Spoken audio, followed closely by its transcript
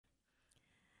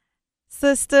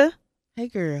sister. Hey,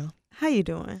 girl. How you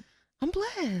doing? I'm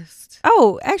blessed.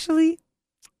 Oh, actually,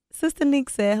 Sister Nick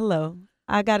said hello.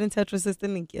 I got in touch with Sister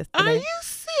Nick yesterday. Are you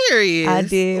serious? I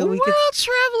did. World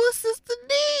traveler Sister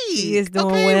Nick. She is doing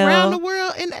okay, well. around the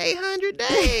world in 800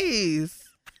 days.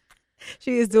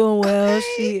 She is doing well. Okay.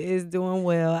 She is doing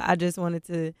well. I just wanted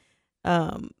to,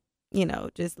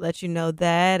 just let you know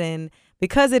that. And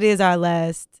because it is our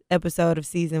last episode of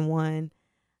season 1,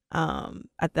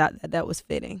 I thought that was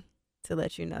fitting to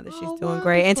let you know that she's doing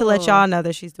great and to let y'all know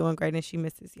that she's doing great and she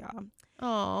misses y'all.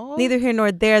 Oh. Neither here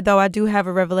nor there, though. I do have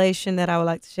a revelation that I would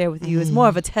like to share with you. It's more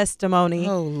of a testimony.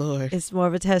 Oh, Lord. It's more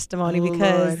of a testimony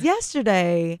because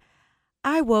yesterday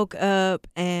I woke up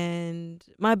and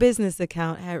my business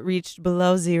account had reached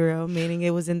below 0, meaning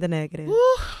it was in the negative.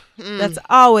 That's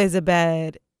always a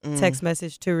bad text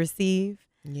message to receive.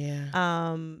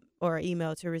 Yeah. Or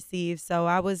email to receive. So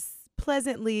I was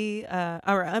pleasantly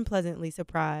or unpleasantly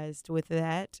surprised with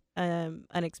that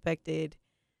unexpected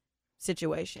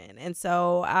situation. And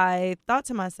so I thought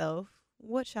to myself,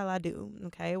 what shall I do?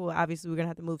 Okay, well, obviously we're going to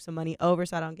have to move some money over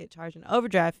so I don't get charged an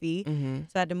overdraft fee. Mm-hmm.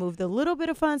 So I had to move the little bit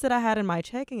of funds that I had in my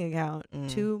checking account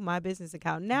to my business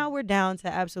account. Now we're down to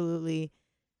absolutely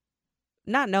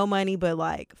not no money, but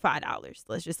like $5.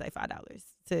 Let's just say $5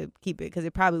 to keep it because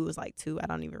it probably was like $2. I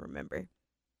don't even remember.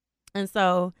 And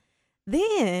so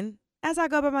then as I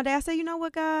go about my day, I say, you know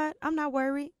what, God, I'm not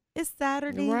worried. It's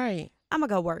Saturday. Right. I'm going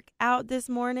to go work out this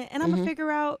morning and I'm going to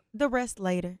figure out the rest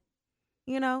later,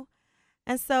 you know?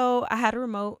 And so I had a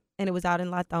remote and it was out in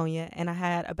Lithonia and I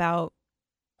had about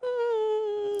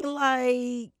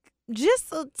like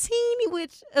just a teeny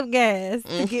witch of gas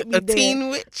to get me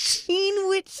there. Teen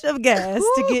witch of gas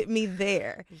to get me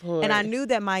there. Lord. And I knew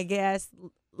that my gas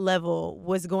level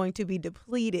was going to be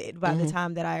depleted by the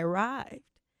time that I arrived.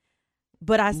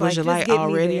 But I was like, your just light get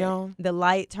already me there. on? The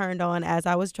light turned on as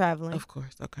I was traveling. Of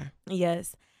course. Okay.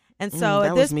 Yes. And so that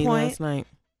at this was me point, last night.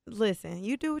 listen,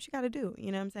 you do what you got to do.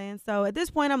 You know what I'm saying? So at this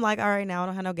point, I'm like, all right, now I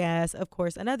don't have no gas. Of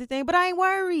course, another thing, but I ain't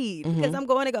worried because I'm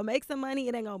going to go make some money.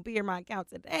 It ain't going to be in my account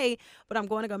today, but I'm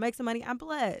going to go make some money. I'm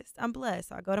blessed.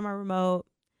 So I go to my remote.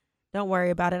 Don't worry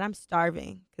about it. I'm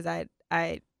starving because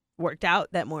I worked out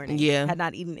that morning. Yeah. Had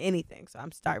not eaten anything. So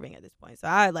I'm starving at this point. So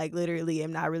I like literally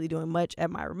am not really doing much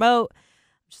at my remote.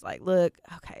 I'm just like, look,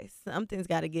 okay, something's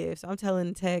got to give. So I'm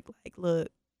telling tech, like, look,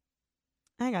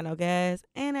 I ain't got no gas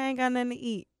and I ain't got nothing to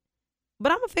eat.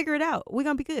 But I'm going to figure it out. We're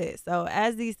going to be good. So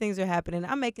as these things are happening,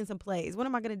 I'm making some plays. What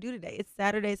am I going to do today? It's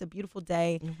Saturday. It's a beautiful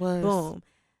day. It was. Boom.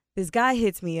 This guy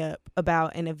hits me up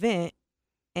about an event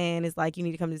and it's like, you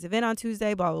need to come to this event on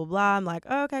Tuesday, blah, blah, blah. I'm like,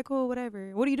 oh, okay, cool,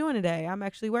 whatever. What are you doing today? I'm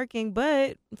actually working,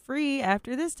 but free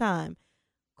after this time.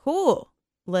 Cool.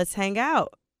 Let's hang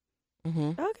out.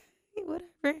 Mm-hmm. Okay,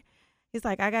 whatever. He's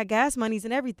like, I got gas monies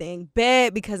and everything.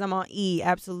 Bet because I'm on E.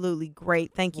 Absolutely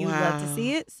great. Thank you. Love to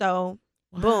see it. So,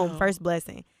 boom, first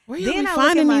blessing. Where you be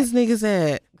finding these niggas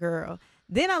at? Girl.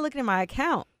 Then I looked at my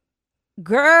account.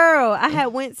 Girl, I had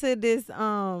went to this,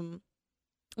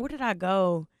 where did I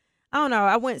go? I don't know.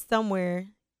 I went somewhere.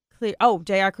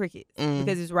 JR Crickets.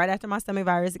 Because it's right after my stomach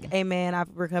virus. Amen. I've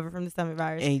recovered from the stomach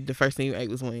virus. And the first thing you ate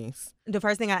was wings. The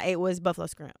first thing I ate was buffalo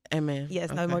scrimp. Amen.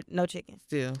 Yes, okay. no chicken.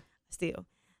 Still.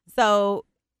 So,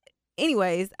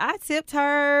 anyways, I tipped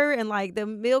her and like the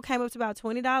meal came up to about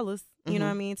 $20, you know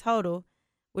what I mean, total,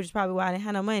 which is probably why I didn't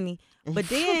have no money. But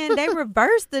then they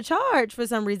reversed the charge for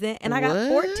some reason and I got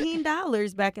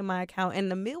 $14 back in my account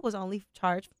and the meal was only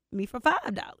charged me for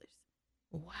 $5.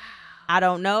 Wow. I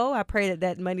don't know. I pray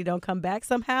that money don't come back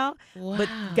somehow. Wow. But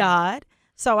God.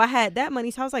 So I had that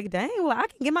money. So I was like, dang, well, I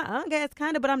can get my own gas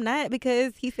kind of, but I'm not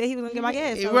because he said he was going to get my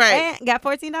gas. So, right. Got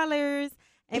 $14.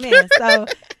 Amen. So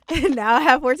now I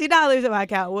have $14 in my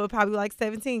account. Well, probably like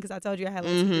 17 because I told you I had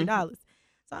like $3.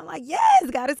 So I'm like,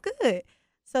 yes, God is good.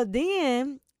 So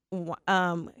then go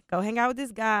hang out with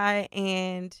this guy.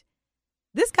 And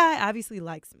this guy obviously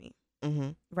likes me.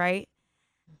 Right?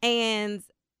 And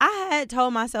I had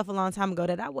told myself a long time ago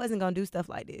that I wasn't going to do stuff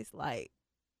like this. Like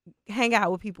hang out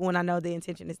with people when I know the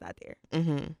intention is not there.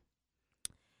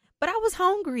 But I was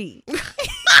hungry.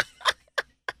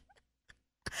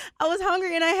 I was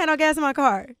hungry and I had no gas in my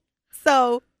car.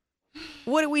 So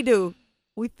what did we do?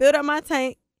 We filled up my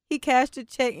tank. He cashed a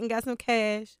check and got some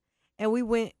cash. And we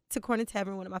went to Corner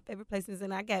Tavern, one of my favorite places.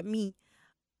 And I got me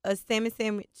a salmon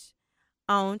sandwich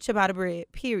on ciabatta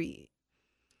bread, period.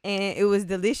 And it was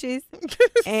delicious.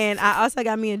 And I also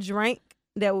got me a drink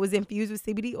that was infused with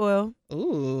CBD oil.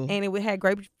 Ooh. And it had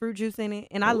grapefruit juice in it.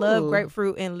 And I love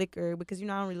grapefruit and liquor because, I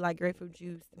don't really like grapefruit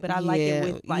juice. But I like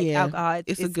it with, alcohol.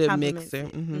 It's a good mixer.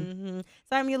 So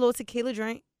I had me a little tequila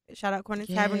drink. Shout out Corner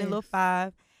Tavern in Little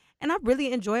 5. and I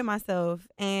really enjoy myself.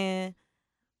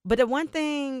 But the one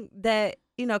thing that,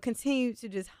 you know, continued to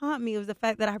just haunt me was the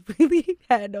fact that I really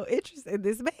had no interest in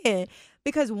this man.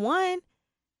 Because one,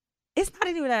 it's not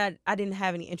even that I didn't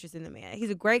have any interest in the man. He's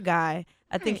a great guy.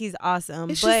 I think he's awesome.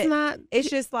 It's but just not. it's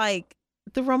just like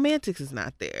The romantics is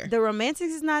not there. the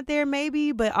romantics is not there,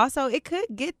 maybe, but also it could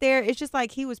get there. It's just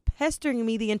like he was pestering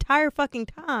me the entire fucking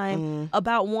time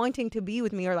about wanting to be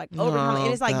with me or like overcoming.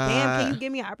 And it's like, damn, can you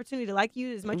give me an opportunity to like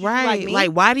you as much as you like me?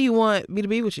 Like, why do you want me to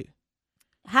be with you?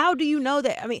 How do you know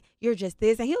that? I mean, you're just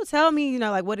this, and he'll tell me, you know,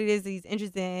 like what it is he's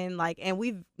interested in, like, and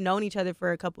we've known each other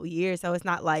for a couple of years, so it's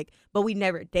not like, but we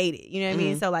never dated, you know what I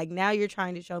mean? So like now you're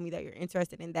trying to show me that you're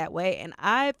interested in that way, and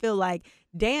I feel like,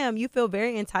 damn, you feel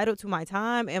very entitled to my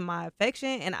time and my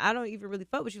affection, and I don't even really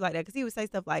fuck with you like that, because he would say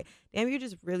stuff like, damn, you're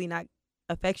just really not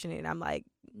affectionate, and I'm like,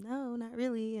 no, not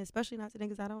really, especially not to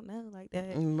niggas I don't know like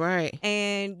that. Right.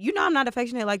 And you know I'm not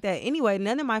affectionate like that anyway.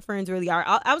 None of my friends really are.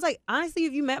 I was like, honestly,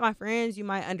 if you met my friends, you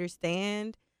might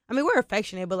understand. I mean, we're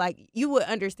affectionate, but like you would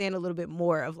understand a little bit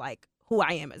more of like who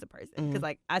I am as a person. Because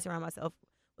like I surround myself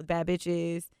with bad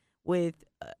bitches, with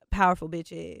powerful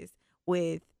bitches,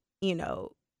 with, you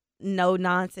know, no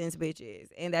nonsense bitches.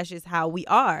 And that's just how we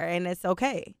are. And it's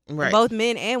okay. Right. Both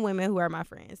men and women who are my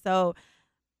friends. So,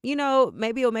 you know,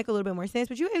 maybe it'll make a little bit more sense,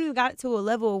 but you haven't even got to a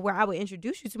level where I would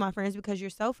introduce you to my friends because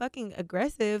you're so fucking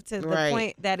aggressive to the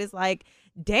point that it's like,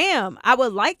 damn, I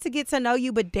would like to get to know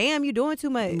you, but damn, you doing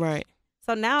too much. Right.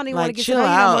 So now I don't even Like, want to get to know chill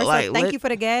you no out. more. So Like, thank you for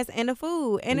the gas and the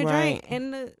food and the drink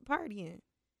and the partying.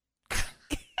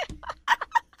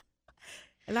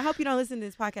 And I hope you don't listen to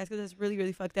this podcast because it's really,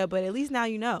 really fucked up, but at least now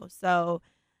you know. So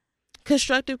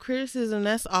constructive criticism,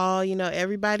 that's all. You know,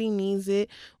 everybody needs it.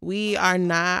 We are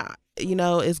not, you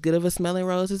know, as good of a smelling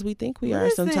rose as we think we are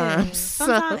sometimes.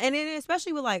 Sometimes, and then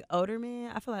especially with like older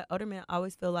men, I feel like older men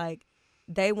always feel like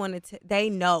they they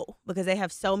know because they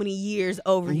have so many years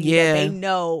over you that they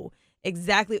know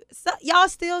exactly. So, y'all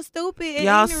still stupid and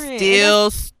y'all ignorant. still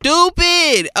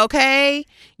stupid, okay?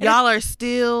 Y'all are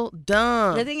still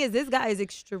dumb. The thing is, this guy is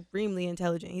extremely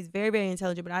intelligent. He's very, very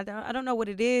intelligent, but I don't know what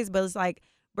it is, but it's like,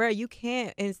 bro, you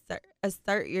can't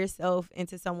assert yourself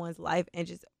into someone's life and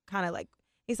just kind of like,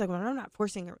 he's like, well, I'm not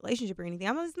forcing a relationship or anything.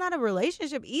 I'm like, it's not a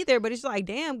relationship either, but it's like,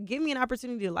 damn, give me an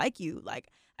opportunity to like you. Like,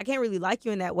 I can't really like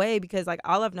you in that way because like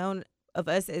all I've known of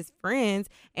us as friends,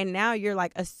 and now you're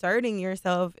like asserting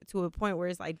yourself to a point where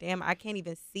it's like, damn, I can't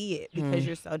even see it because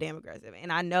you're so damn aggressive.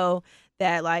 And I know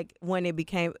that like when it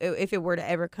became, if it were to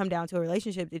ever come down to a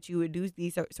relationship, that you would do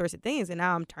these sorts of things, and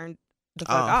now I'm turned the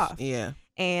fuck off. Yeah.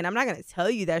 And I'm not gonna tell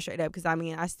you that straight up because I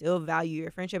mean I still value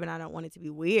your friendship and I don't want it to be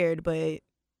weird, but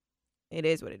it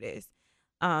is what it is.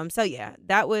 So yeah,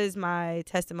 that was my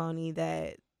testimony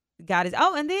that God is.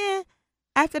 Oh, and then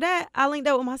after that, I linked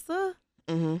up with my son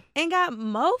and got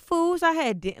more food. So I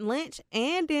had lunch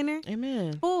and dinner.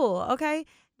 Amen. Full. Okay.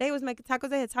 They was making tacos.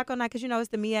 They had taco night because you know it's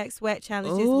the MIAC Sweat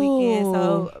Challenge this weekend.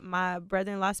 So my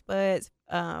brother-in-law Spuds,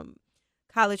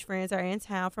 college friends are in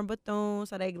town from Bethune,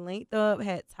 so they linked up,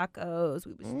 had tacos.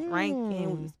 We was drinking,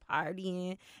 we was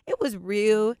partying. It was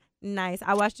real nice.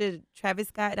 I watched the Travis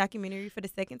Scott documentary for the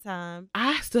second time.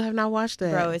 I still have not watched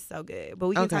that. Bro, it's so good. But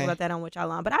we can talk about that on What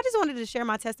Y'all On. But I just wanted to share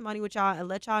my testimony with y'all and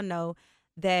let y'all know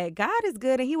that God is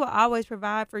good and he will always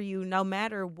provide for you no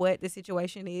matter what the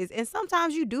situation is. And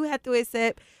sometimes you do have to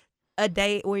accept a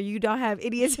date where you don't have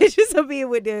any intentions of being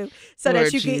with them so Lord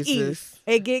that you Jesus.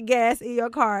 can eat and get gas in your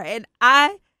car. And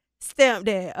I stamped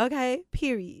that, okay?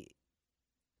 Period.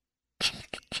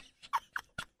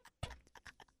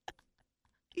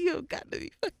 You got to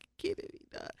be fucking kidding me,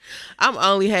 dog. I'm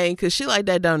only hating because shit like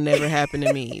that don't never happen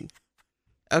to me.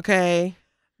 Okay?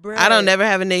 Bruh, I don't never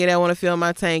have a nigga that want to fill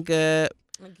my tank up.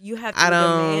 You have to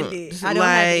demand it. I don't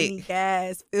have any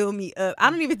gas. Fill me up.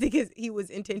 I don't even think he was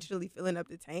intentionally filling up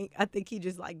the tank. I think he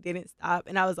just like didn't stop.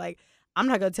 And I was like, I'm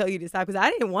not gonna tell you to stop because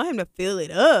I didn't want him to fill it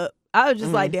up. I was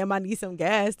just like, damn, I need some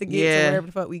gas to get to wherever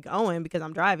the fuck we going because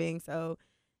I'm driving. So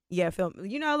yeah,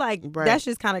 you know, like that's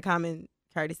just kind of common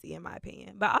courtesy in my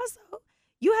opinion. But also,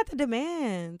 you have to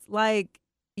demand. Like,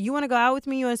 you want to go out with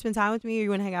me, you want to spend time with me, or you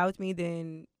want to hang out with me,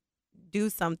 then do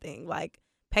something. Like,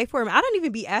 pay for him. I don't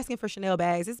even be asking for Chanel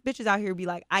bags. This bitches out here be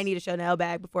like, I need a Chanel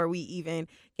bag before we even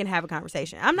can have a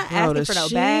conversation. I'm not asking for no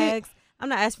bags. I'm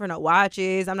not asking for no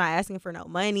watches. I'm not asking for no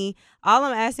money. All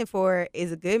I'm asking for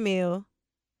is a good meal,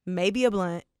 maybe a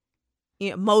blunt, you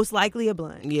know, most likely a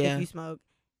blunt if you smoke,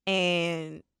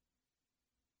 and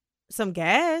some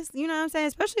gas. You know what I'm saying?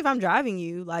 Especially if I'm driving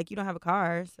you, like you don't have a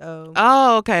car. So.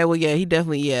 Oh, okay. Well, yeah, he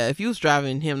definitely. Yeah, if you was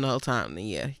driving him the whole time, then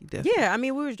yeah, he definitely. Yeah, I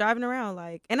mean, we was driving around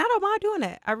like, and I don't mind doing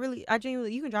that. I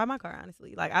genuinely, you can drive my car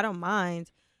honestly. Like I don't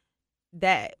mind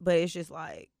that, but it's just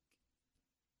like,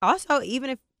 also, even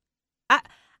if I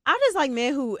just like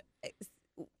men who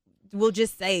will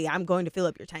just say, I'm going to fill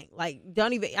up your tank. Like, I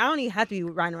don't even have to be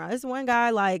riding around. This one guy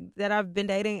like that I've been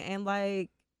dating, and like,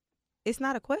 it's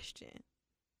not a question.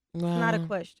 Wow. It's not a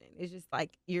question. It's just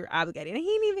like you're obligated, and he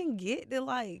didn't even get to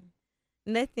like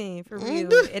nothing for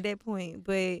real at that point.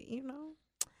 But you know,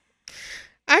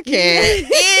 I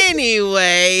can't.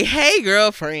 Anyway, hey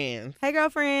girlfriends. Hey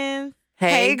girlfriends.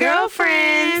 Hey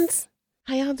girlfriends.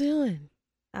 How y'all doing?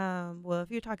 Well,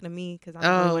 if you're talking to me, because I'm the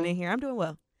only one in here, I'm doing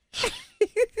well.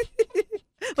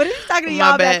 But if you're talking to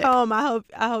y'all back home, I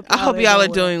hope y'all are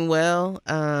doing well.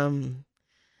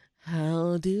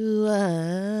 How do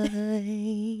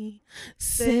I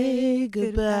say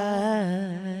goodbye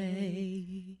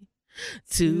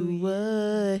to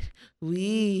what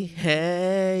we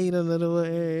had? You don't know the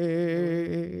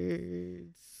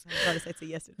words. I was about to say to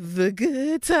yesterday. The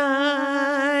good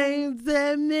times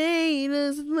that made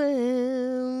us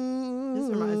live. This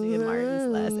reminds me of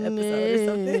Martin's last episode or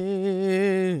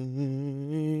something.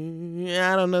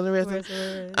 I don't know the rest of it.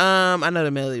 I know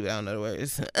the melody, but I don't know the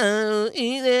words.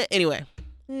 Anyway.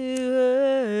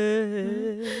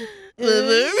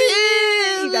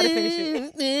 You gotta finish it.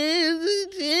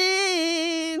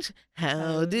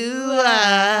 How do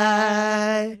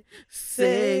I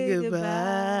say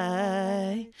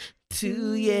goodbye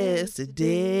to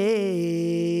yesterday?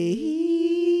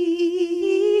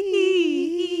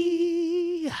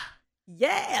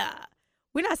 Yeah.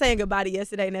 We're not saying goodbye to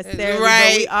yesterday necessarily,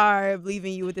 right, but we are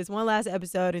leaving you with this one last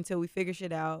episode until we figure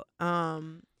shit out.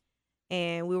 And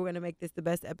we were going to make this the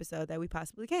best episode that we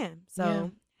possibly can.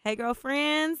 So, Hey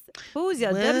girlfriends, who's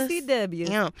your WCW?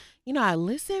 Yeah. You know, I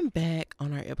listened back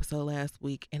on our episode last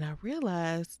week and I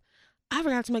realized I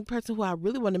forgot to make the person who I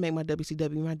really want to make my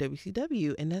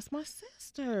WCW, and that's my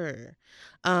sister.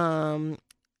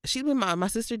 She's been my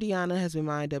sister Deanna has been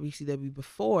my WCW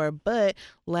before, but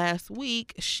last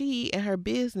week she and her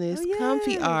business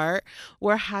Comfy Art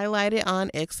were highlighted on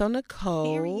XO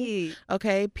Nicole. Period.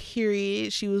 Okay,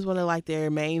 period. She was one of like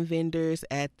their main vendors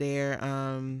at their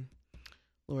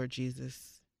Lord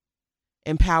Jesus,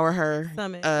 Empower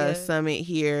Her summit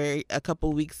here a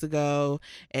couple weeks ago,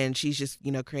 and she's just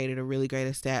created a really great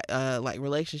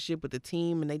relationship with the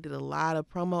team, and they did a lot of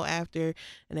promo after,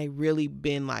 and they really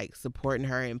been like supporting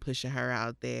her and pushing her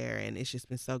out there, and it's just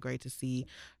been so great to see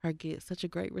her get such a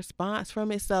great response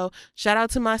from it. So shout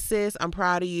out to my sis. I'm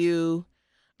proud of you.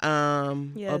 Or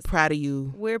proud of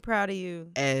you. We're proud of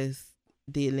you, as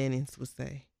the Atlanteans would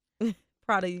say.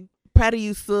 Proud of you. Proud of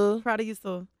you, sir. Proud of you,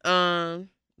 sir.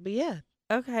 But yeah.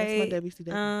 Okay. That's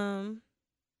my WCW.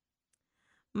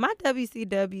 My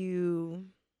WCW,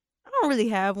 I don't really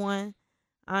have one,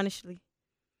 honestly.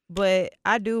 But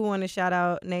I do want to shout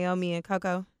out Naomi and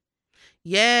Coco.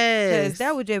 Yes. Because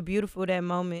that was just beautiful, that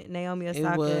moment. Naomi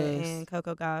Osaka and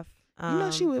Coco Gauff.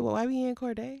 She with YB and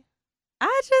Corday?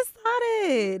 I just saw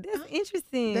that. That's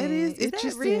interesting. That is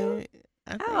interesting.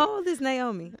 That real? How old is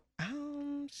Naomi?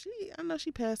 I know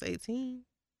she passed 18.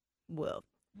 Well,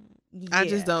 yeah. I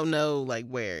just don't know like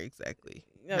where exactly.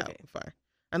 Okay. How far.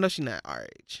 I know she's not our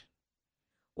age.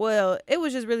 Well, it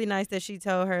was just really nice that she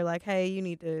told her like, hey, you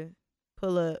need to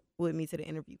pull up with me to the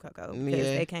interview, Coco, because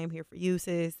they came here for you,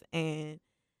 sis, and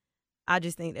I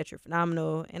just think that you're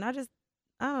phenomenal. And I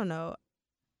don't know.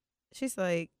 She's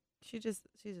like, she's just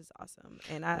awesome,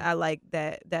 and I like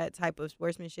that type of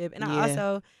sportsmanship. And I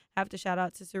also have to shout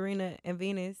out to Serena and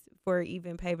Venus for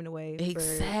even paving the way for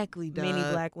many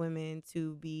Black women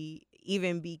to be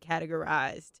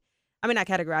categorized. I mean, not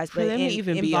categorized, but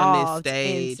even be on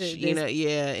this stage, in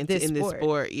this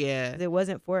sport. Yeah, it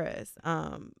wasn't for us.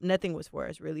 Nothing was for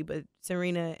us really, but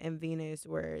Serena and Venus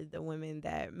were the women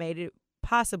that made it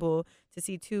possible to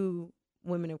see two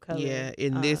women of color. Yeah,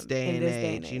 in this day and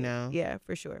age, Yeah,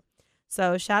 for sure.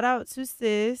 So shout out to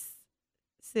sisters,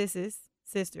 sus,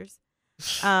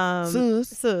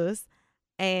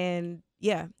 and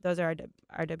yeah, those are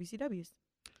our WCWs.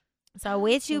 So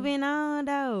what you been on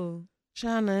though?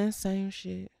 Shauna, same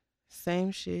shit.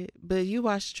 But you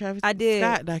watched Travis did.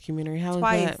 Scott documentary. How was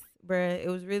that? Bruh. It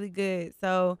was really good.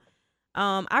 So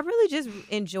I really just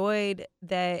enjoyed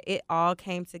that it all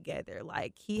came together.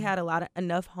 Like he had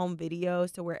enough home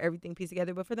videos to where everything pieced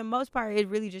together. But for the most part, it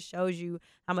really just shows you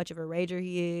how much of a rager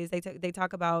he is. They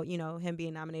talk about him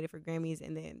being nominated for Grammys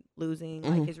and then losing,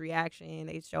 like his reaction.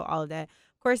 They show all of that.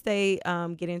 Of course, they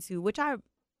get into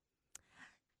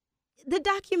the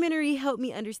documentary helped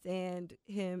me understand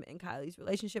him and Kylie's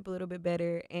relationship a little bit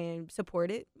better and support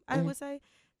it. I would say,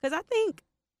 because I think.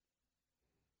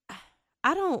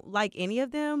 I don't like any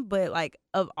of them, but like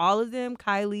of all of them,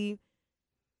 Kylie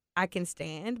I can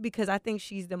stand, because I think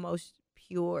she's the most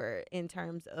pure in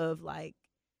terms of like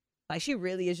she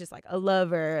really is just like a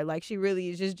lover. Like she really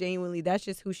is just genuinely, that's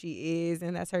just who she is,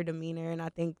 and that's her demeanor. And I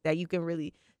think that you can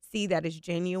really see that it's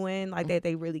genuine, like that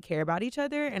they really care about each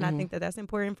other. And I think that that's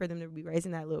important for them to be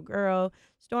raising that little girl,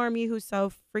 Stormy, who's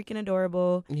so freaking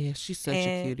adorable. Yeah, she's such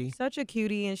a cutie. Such a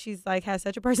cutie, and she's like has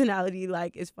such a personality.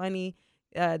 Like it's funny.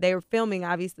 They were filming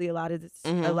obviously a lot of this,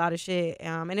 a lot of shit,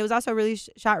 and it was also really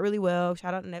shot really well.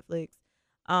 Shout out to Netflix.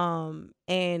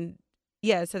 And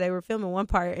yeah, so they were filming one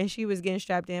part, and she was getting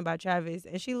strapped in by Travis,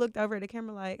 and she looked over at the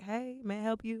camera like, "Hey, may I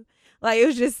help you?" Like it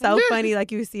was just so funny.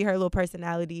 Like you see her little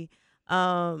personality.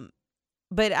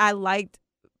 But I liked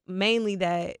mainly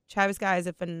that Travis Scott is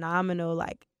a phenomenal,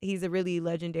 like he's a really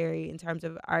legendary in terms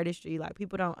of artistry. Like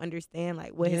people don't understand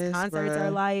like what his concerts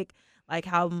are like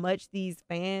how much these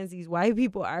fans, these white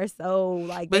people are so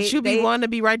like. But you be wanting to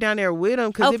be right down there with him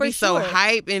because it be so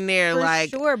hype in there, for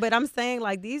sure. But I'm saying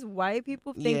like these white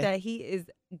people think that he is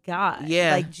God,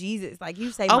 like Jesus. Like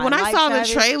you say, when I saw Travis,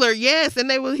 the trailer, yes, and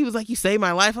he was like, "You saved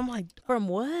my life." I'm like, from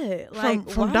what? Like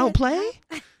from Don't Play.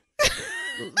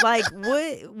 Like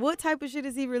what type of shit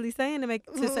is he really saying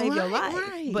to save your life?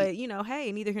 Right. But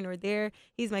hey, neither here nor there.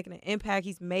 He's making an impact.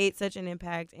 He's made such an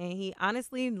impact, and he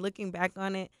honestly, looking back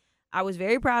on it, I was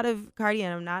very proud of Cardi,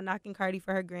 and I'm not knocking Cardi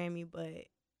for her Grammy, but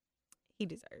he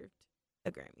deserved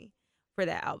a Grammy for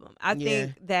that album. I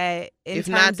think that if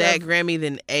not that Grammy,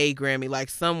 then a Grammy, like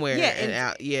somewhere.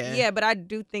 Yeah, but I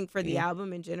do think for the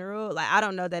album in general, like I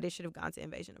don't know that it should have gone to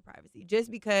Invasion of Privacy,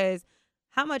 just because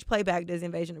how much playback does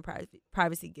Invasion of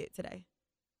Privacy get today?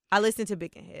 I listen to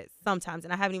Big and Heads sometimes,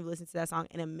 and I haven't even listened to that song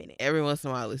in a minute. Every once in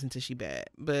a while I listen to She Bad,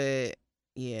 but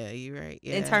yeah, you're right.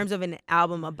 Yeah. In terms of an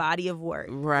album, a body of work.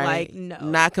 Right. Like, no.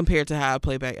 Not compared to how I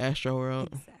play back Astroworld.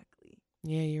 Exactly.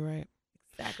 Yeah, you're right.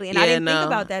 Exactly. And I didn't think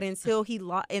about that until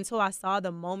until I saw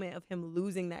the moment of him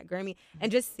losing that Grammy, and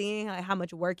just seeing like how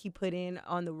much work he put in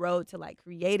on the road to like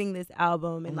creating this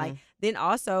album. And like then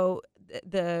also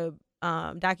the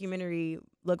documentary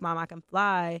Look Mama I Can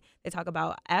Fly, they talk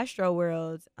about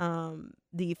Astroworld,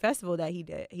 the festival that he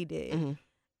did.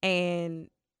 And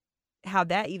how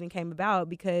that even came about,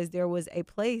 because there was a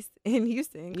place in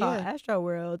Houston called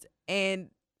Astroworld, and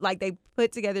like they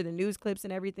put together the news clips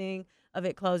and everything of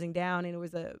it closing down, and it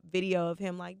was a video of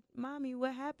him like, "Mommy,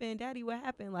 what happened? Daddy, what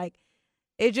happened?" Like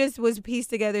it just was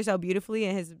pieced together so beautifully,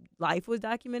 and his life was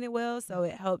documented well, so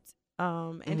it helped.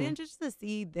 And then just to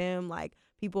see them, like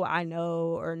people I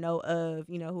know or know of,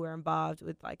 who are involved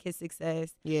with like his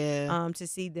success, to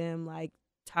see them like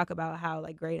talk about how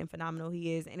like great and phenomenal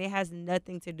he is. And it has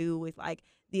nothing to do with like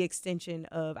the extension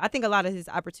of, I think a lot of his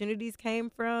opportunities came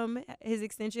from his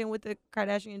extension with the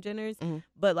Kardashian Jenners,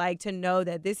 but like to know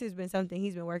that this has been something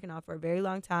he's been working on for a very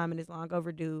long time and is long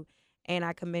overdue. And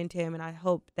I commend him, and I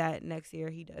hope that next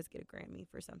year he does get a Grammy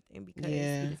for something, because he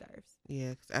deserves.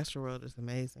 Yeah, because Astroworld is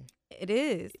amazing. It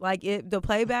is. Like, the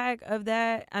playback of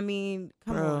that, I mean,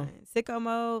 come on. Sicko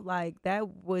Mode, like, that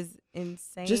was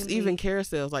insane. Just even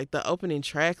Carousels, like, the opening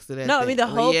tracks of that I mean, the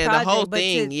whole project. The whole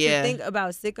thing, to think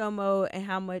about Sicko Mode and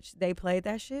how much they played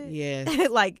that shit. Yeah.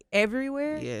 Like,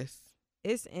 everywhere. Yes.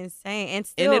 It's insane. And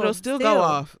it'll still go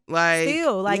off. Like,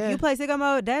 you play Sicko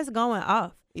Mode, that's going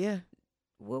off. Yeah.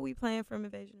 What we playing from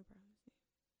Invasion of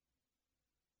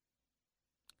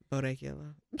Privacy? Bodak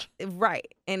Yellow.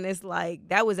 Right. And it's like,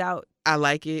 that was out. I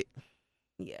like it.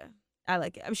 Yeah. I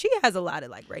like it. I mean, she has a lot of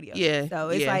like radio. Yeah. So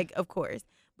it's like, of course.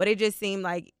 But it just seemed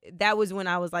like that was when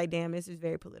I was like, damn, this is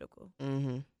very political.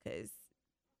 Because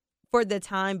for the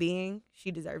time being,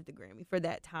 she deserved the Grammy for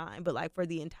that time. But like for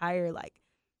the entire like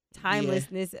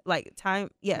timelessness, like time,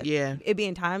 it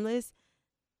being timeless,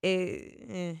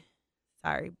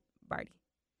 sorry, Barty.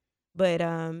 But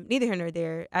neither here nor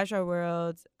there.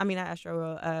 Astroworld,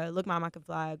 Look Mama I Can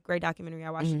Fly, great documentary.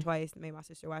 I watched it twice, made my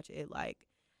sister watch it. Like,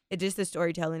 it just, the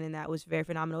storytelling in that was very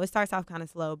phenomenal. It starts off kind of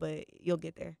slow, but you'll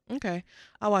get there. Okay.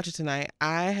 I'll watch it tonight.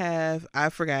 I've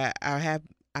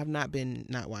not been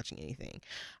not watching anything.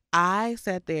 I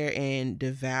sat there and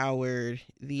devoured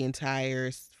the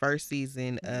entire first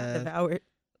season of... Devoured?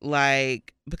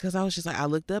 Like, because I was just like, I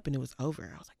looked up and it was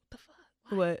over. I was like,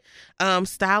 what?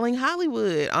 Styling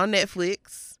Hollywood on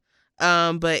Netflix.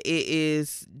 But it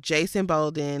is Jason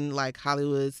Bolden, like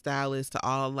Hollywood stylist to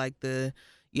all like the,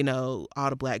 all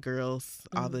the black girls,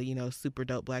 all the, super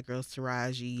dope black girls,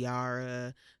 Taraji,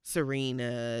 Yara,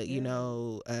 Serena,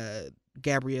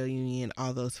 Gabrielle Union,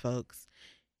 all those folks.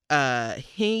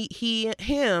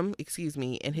 him,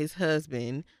 and his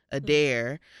husband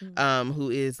Adair, who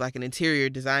is like an interior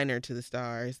designer to the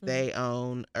stars. They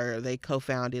they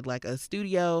co-founded like a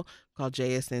studio called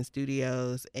JSN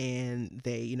Studios, and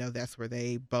they, that's where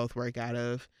they both work out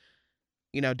of,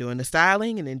 doing the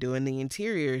styling and then doing the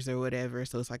interiors or whatever.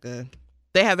 So it's like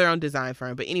they have their own design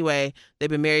firm. But anyway, they've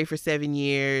been married for 7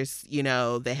 years.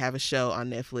 They have a show on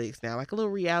Netflix now, like a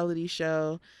little reality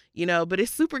show, but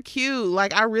it's super cute.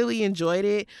 Like, I really enjoyed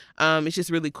it. It's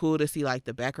just really cool to see like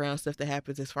the background stuff that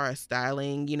happens as far as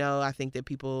styling. I think that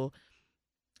people,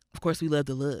 of course, we love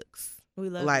the looks. We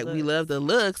love the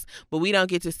looks, but we don't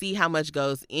get to see how much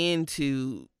goes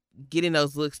into getting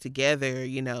those looks together,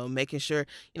 making sure,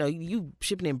 you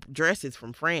shipping in dresses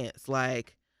from France.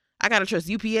 Like, I got to trust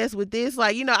UPS with this.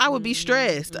 Like, I would be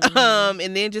stressed.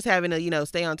 And then just having to,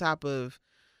 stay on top of,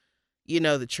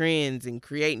 the trends and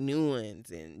create new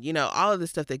ones and, all of the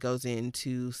stuff that goes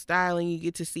into styling you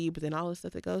get to see, but then all the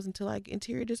stuff that goes into like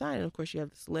interior design. And of course you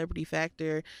have the celebrity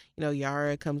factor,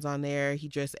 Yara comes on there. He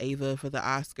dressed Ava for the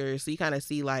Oscars. So you kind of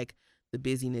see like the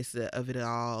busyness of it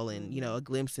all and, a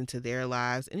glimpse into their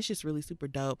lives. And it's just really super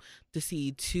dope to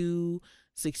see two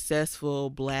successful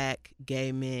Black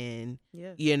gay men,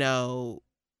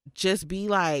 just be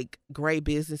like great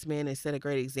businessmen and set a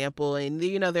great example. And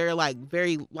they're like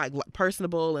very like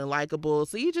personable and likable.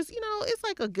 So you just, it's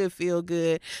like a good feel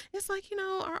good. It's like,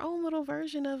 our own little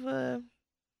version of I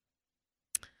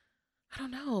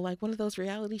don't know, like one of those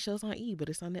reality shows on E, but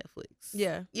it's on Netflix.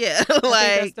 Yeah. Yeah. Like,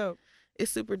 that's dope.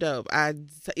 It's super dope.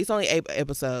 It's only 8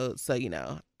 episodes, so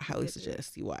I highly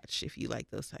suggest you watch if you like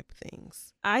those type of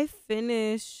things. I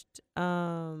finished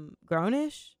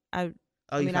Grownish. I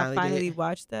finally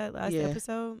watched that last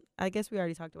episode. I guess we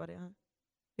already talked about it, huh?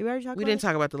 Did we already talk about it? We didn't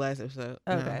talk about the last episode.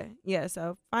 Okay. No. Yeah,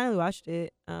 so finally watched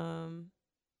it. I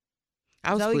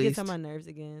was Zoe pleased. gets on my nerves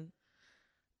again.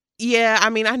 Yeah, I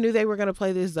knew they were gonna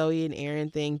play this Zoe and Aaron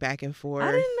thing back and forth.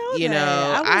 I didn't know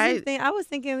that. I was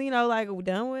thinking, like, we're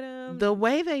done with them. The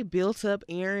way they built up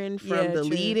Aaron from the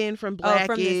lead-in from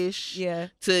Blackish,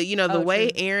 to the way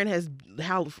Aaron has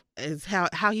how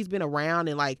he's been around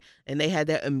and they had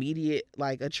that immediate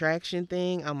like attraction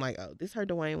thing. I'm like, oh, this is her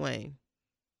Dwayne Wayne.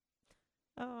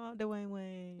 Oh, Dwayne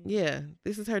Wayne. Yeah,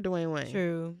 this is her Dwayne Wayne.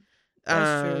 True.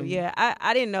 That's true. Yeah,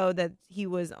 I didn't know that he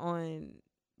was on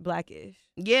Blackish.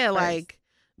 Yeah, first. Like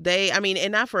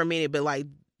and not for a minute, but like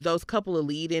those couple of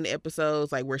lead-in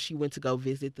episodes, like where she went to go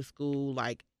visit the school,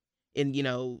 like, and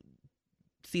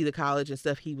see the college and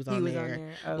stuff. He was on there.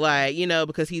 Okay. Like,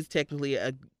 because he's technically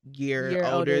a year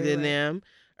older than them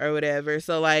or whatever.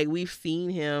 So like we've seen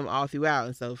him all throughout,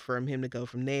 and so from him to go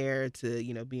from there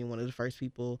to being one of the first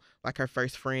people, like her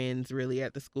first friends, really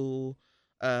at the school,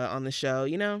 on the show,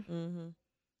 Mm-hmm.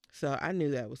 So I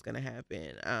knew that was gonna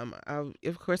happen.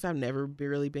 Of course, I've never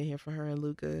really been here for her and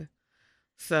Luca.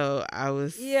 So I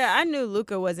was. Yeah, I knew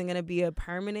Luca wasn't gonna be a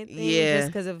permanent thing just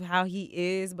because of how he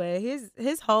is. But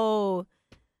his whole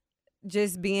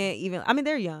just being even.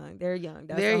 They're young.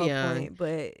 That's the whole point.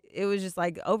 But it was just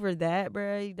like over that,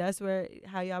 bro. That's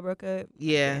how y'all broke up.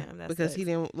 Yeah, because he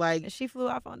didn't like. And she flew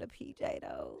off on the PJ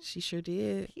though. She sure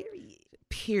did.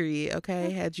 Period.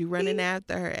 Okay, had you running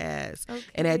after her ass,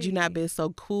 and had you not been so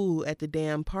cool at the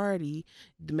damn party,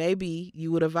 maybe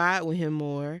you would have vibed with him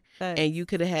more, and you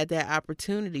could have had that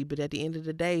opportunity. But at the end of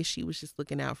the day, she was just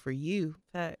looking out for you.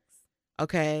 Facts.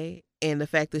 Okay, and the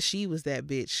fact that she was that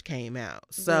bitch came out,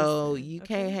 so you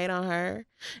can't hate on her.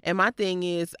 And my thing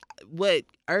is, what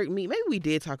irked me, maybe we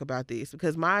did talk about this,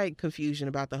 because my confusion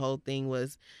about the whole thing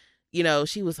was,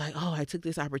 she was like, oh, I took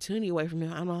this opportunity away from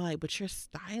him. I'm like, but you're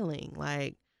styling.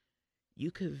 Like,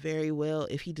 you could very well,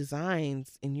 if he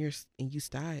designs and you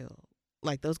style,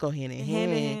 like those go hand in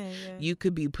hand. Yeah. You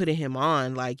could be putting him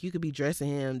on, like you could be dressing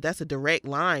him. That's a direct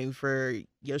line for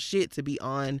your shit to be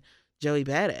on Joey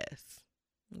Badass.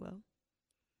 Well,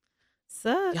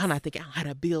 sucks. Y'all not thinking how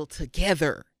to build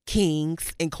together,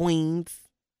 kings and queens.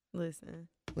 Listen,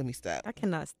 let me stop. I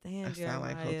cannot stand you.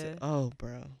 Like hotel. Oh,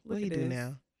 bro, what do you do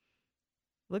now?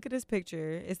 Look at this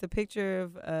picture. It's the picture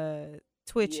of from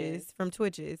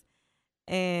Twitches,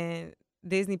 and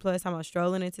Disney Plus talking about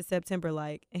strolling into September,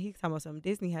 and he's talking about something.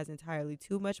 Disney has entirely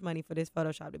too much money for this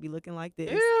Photoshop to be looking like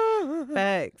this. Yeah.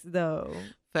 Facts, though.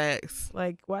 Facts.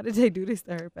 Like, why did they do this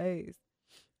to her face?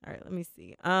 All right, let me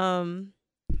see.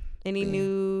 Any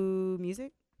new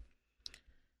music?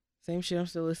 Same shit. I'm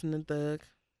still listening to Thug.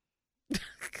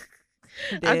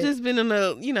 I've just been in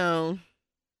a,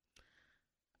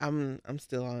 I'm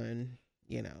still on,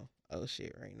 old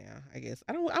shit right now, I guess.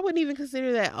 I wouldn't even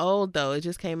consider that old though. It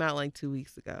just came out like 2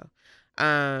 weeks ago.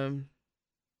 But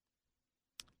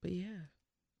yeah.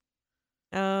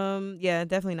 Yeah,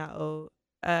 definitely not old.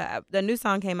 The new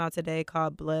song came out today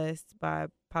called "Blessed" by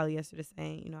Polyester the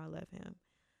Saint. You know, I love him.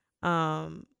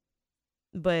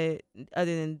 But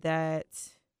other than that,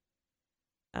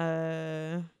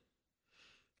 I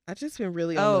just been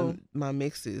really on my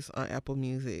mixes on Apple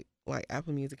Music. Like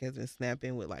Apple Music has been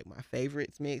snapping with like my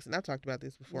favorites mix, and I talked about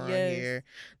this before on here.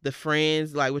 The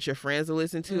friends, like what your friends will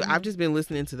listen to. I've just been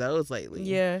listening to those lately.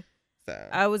 Yeah. So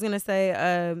I was gonna say,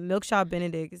 Milkshop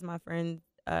Benedict is my friend.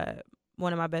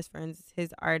 One of my best friends,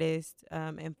 his artist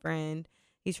and friend.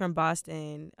 He's from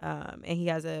Boston, and he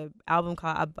has a album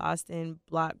called A Boston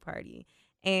Block Party.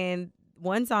 And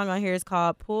one song on here is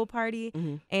called Pool Party,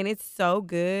 and it's so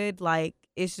good. Like,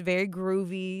 it's very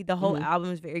groovy. The whole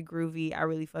album is very groovy. I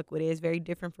really fuck with it. It's very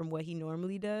different from what he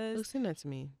normally does. Oh, send that to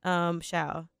me.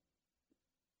 Shall.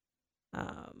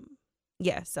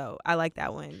 Yeah, so I like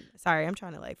that one. Sorry, I'm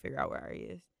trying to like figure out where Ari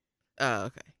is. Oh,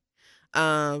 okay.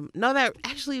 No, that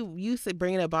actually, you said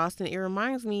bringing up Boston, it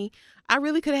reminds me, I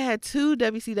really could have had 2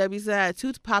 WCWs. I had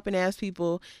 2 popping ass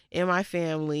people in my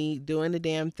family doing the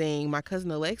damn thing. My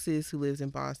cousin Alexis, who lives in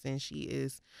Boston, she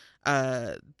is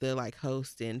the like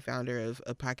host and founder of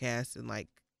a podcast and like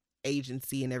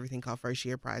agency and everything called First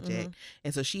Year Project.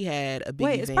 And so she had a big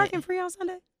event. Is parking free on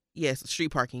Sunday? Yes,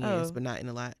 street parking is, but not in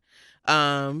a lot.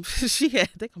 She had,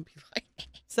 they're gonna be like,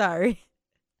 sorry.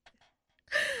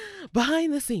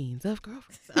 Behind the scenes of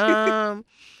Girlfriends.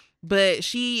 But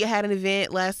she had an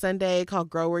event last Sunday called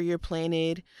Grow Where You're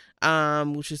Planted,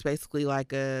 which is basically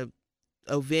like a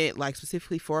event like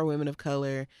specifically for women of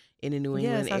color in the New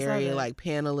England area, like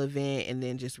panel event, and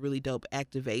then just really dope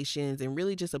activations, and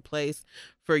really just a place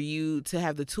for you to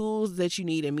have the tools that you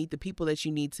need and meet the people that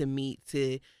you need to meet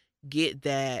to get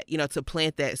that, you know, to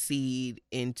plant that seed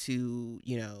into,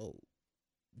 you know,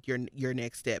 your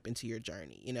next step into your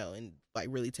journey, you know, and like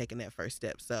really taking that first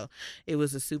step. So it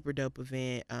was a super dope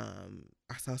event.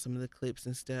 I saw some of the clips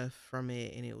and stuff from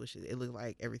it, and it looked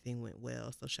like everything went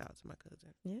well. So shout out to my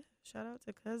cousin. Yeah, shout out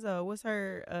to Cuzzo. What's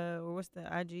her what's the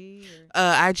IG?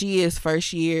 IG is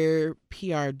First Year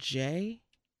PRJ.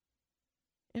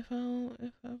 If I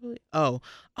believe. Oh,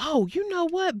 you know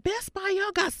what? Best Buy,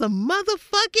 y'all got some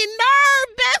motherfucking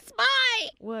nerve. Best Buy.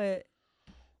 What?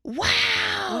 Wow. What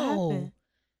happened?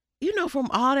 You know, from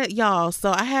all that, y'all.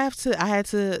 So I had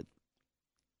to.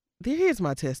 Here's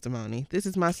my testimony. This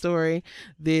is my story.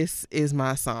 This is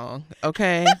my song.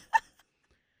 Okay.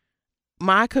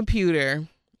 My computer.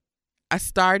 I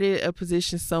started a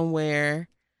position somewhere,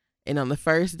 and on the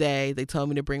first day, they told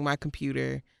me to bring my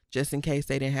computer just in case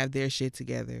they didn't have their shit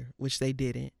together, which they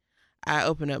didn't. I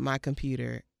opened up my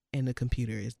computer, and the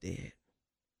computer is dead.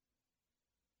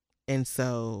 And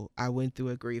so I went through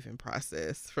a grieving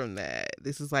process from that.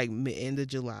 This was like end of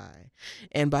July.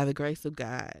 And by the grace of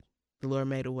God, the Lord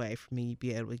made a way for me to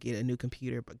be able to get a new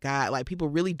computer. But God, like, people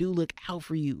really do look out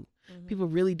for you. People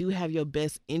really do have your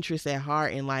best interests at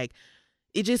heart. And like,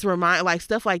 it just like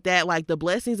stuff like that, like the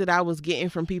blessings that I was getting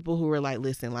from people who were like,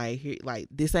 listen, like, here, like,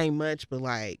 this ain't much, but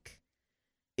like,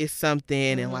 it's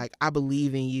something. And like, I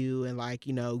believe in you, and like,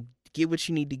 you know, get what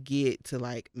you need to get to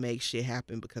like make shit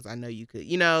happen, because I know you could,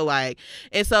 you know, like.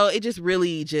 And so it just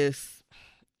really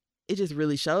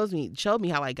showed me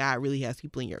how like God really has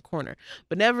people in your corner.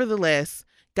 But nevertheless,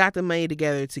 got the money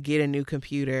together to get a new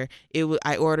computer.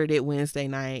 I ordered it Wednesday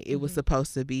night. It was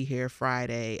supposed to be here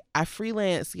Friday. I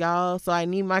freelance, y'all, so I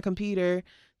need my computer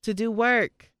to do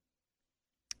work.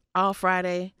 All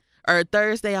Friday or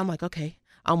Thursday, I'm like, okay,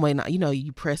 I'm waiting on, you know,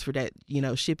 you press for that, you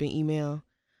know, shipping email.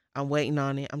 I'm waiting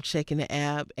on it. I'm checking the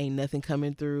app. Ain't nothing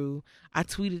coming through. I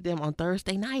tweeted them on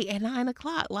Thursday night at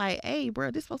 9:00. Like, hey, bro,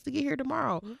 this supposed to get here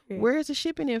tomorrow. Where's the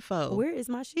shipping info? Where is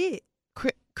my shit?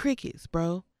 Crickets,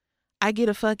 bro. I get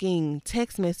a fucking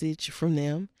text message from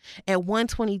them at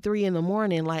 1:23 in the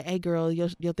morning. Like, hey, girl, your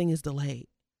thing is delayed.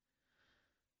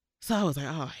 So I was like,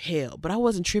 oh, hell. But I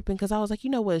wasn't tripping, because I was like, you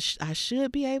know what I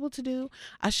should be able to do?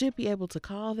 I should be able to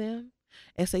call them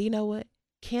and say, you know what?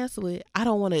 Cancel it. I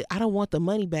don't want the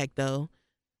money back though.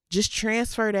 Just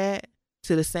transfer that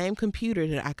to the same computer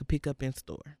that I could pick up in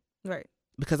store. Right.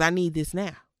 Because I need this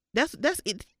now. That's it.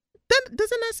 Doesn't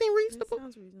that seem reasonable? It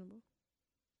sounds reasonable.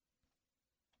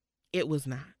 It was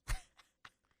not.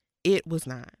 It was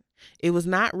not. It was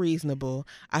not reasonable.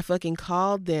 I fucking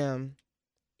called them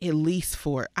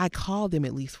I called them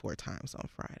at least 4 times on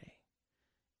Friday,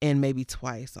 and maybe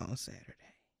twice on Saturday.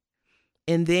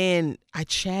 And then I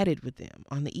chatted with them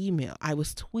on the email. I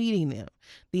was tweeting them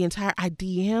I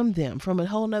DM'd them from a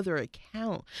whole nother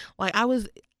account. Like,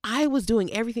 I was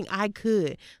doing everything I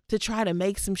could to try to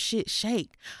make some shit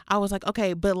shake. I was like,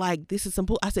 okay, but like, this is some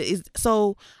I said,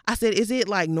 is it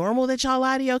like normal that y'all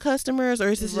lie to your customers, or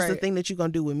is this just a thing that you're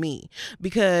going to do with me?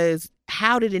 Because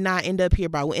how did it not end up here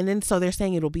by, and then so they're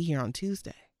saying it'll be here on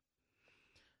Tuesday.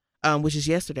 Which is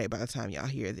yesterday by the time y'all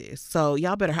hear this. So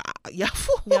y'all better hope.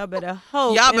 Y'all better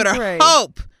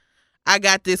hope I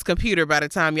got this computer by the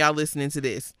time y'all listening to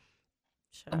this.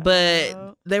 Child.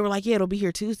 But they were like, yeah, it'll be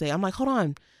here Tuesday. I'm like, hold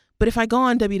on. But if I go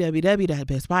on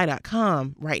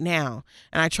www.bestbuy.com right now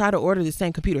and I try to order the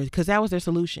same computer, because that was their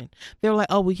solution. They were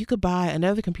like, oh, well, you could buy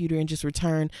another computer and just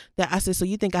return that. I said, so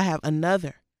you think I have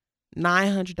another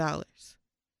 $900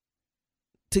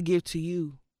 to give to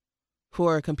you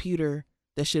for a computer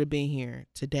that should have been here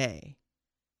today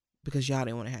because y'all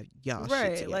didn't want to have y'all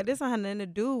shit together. Like, this don't have nothing to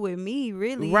do with me,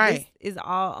 really. Right. This is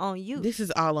all on you. This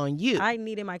is all on you. I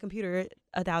needed my computer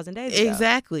 1,000 days ago.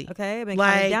 Exactly. Okay? I've been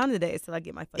counting down the days till I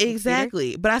get my fucking Exactly.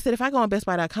 computer. But I said, if I go on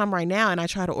bestbuy.com right now and I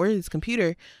try to order this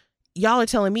computer, y'all are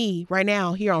telling me right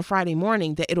now here on Friday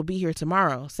morning that it'll be here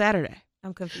tomorrow, Saturday.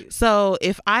 I'm confused. So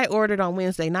if I ordered on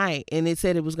Wednesday night and it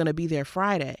said it was going to be there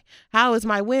Friday, how is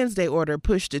my Wednesday order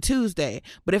pushed to Tuesday?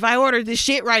 But if I ordered this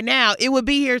shit right now, it would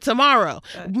be here tomorrow.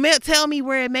 Tell me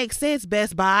where it makes sense,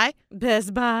 Best Buy.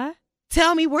 Best Buy?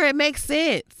 Tell me where it makes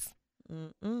sense.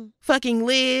 Mm-mm. Fucking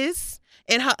Liz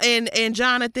and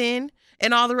Jonathan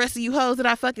and all the rest of you hoes that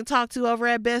I fucking talked to over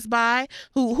at Best Buy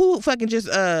who fucking just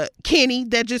Kenny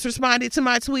that just responded to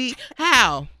my tweet.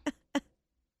 How?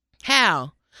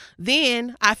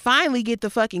 Then I finally get the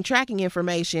fucking tracking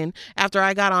information after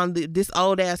I got on this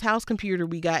old ass house computer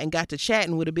we got and got to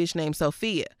chatting with a bitch named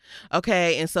Sophia.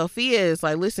 Okay. And Sophia is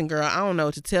like, listen, girl, I don't know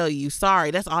what to tell you.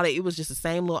 Sorry. That's all it was, just the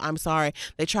same little, I'm sorry.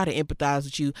 They try to empathize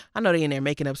with you. I know they in there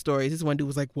making up stories. This one dude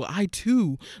was like, well, I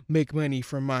too make money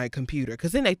from my computer.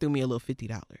 Cause then they threw me a little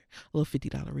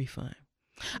 $50 refund.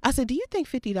 I said, do you think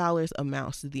 $50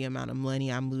 amounts to the amount of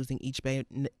money I'm losing each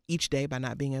day by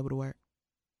not being able to work?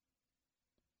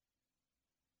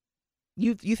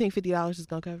 You think $50 is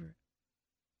gonna cover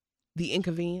the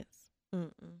inconvenience? Mm-mm.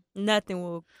 Nothing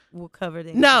will cover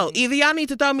the No, either y'all need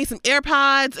to throw me some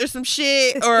AirPods or some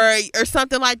shit or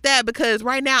something like that, because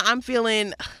right now I'm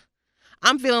feeling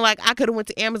like I could have went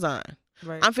to Amazon.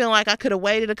 Right. I'm feeling like I could have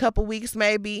waited a couple weeks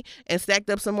maybe and stacked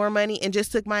up some more money and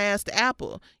just took my ass to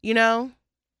Apple, you know?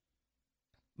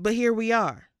 But here we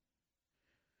are.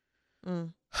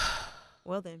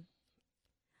 Well then.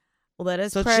 Well, let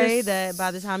us pray that by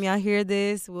the time y'all hear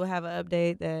this, we'll have an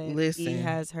update that E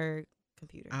has her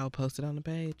computer. I'll post it on the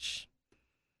page.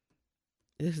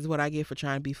 This is what I get for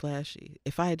trying to be flashy.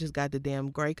 If I had just got the damn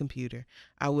gray computer,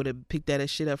 I would have picked that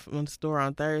shit up from the store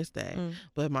on Thursday.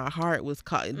 But my heart was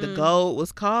the gold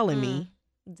was calling me.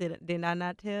 Did I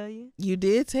not tell you? You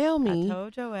did tell me. I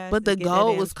told your ass. But the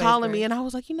gold was calling me, and I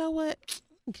was like, you know what?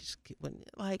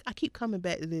 Like, I keep coming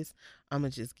back to this. I'm gonna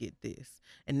just get this,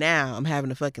 and now I'm having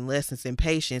the fucking lessons in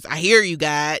patience. I hear you,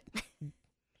 God,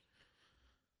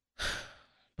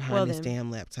 behind this damn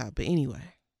laptop. But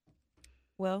anyway,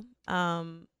 well,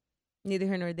 neither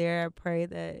here nor there. I pray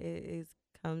that it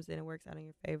comes in and works out in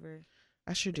your favor.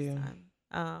 I sure do.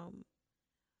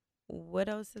 What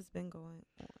else has been going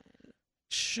on?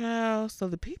 Child, so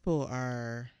the people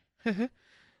are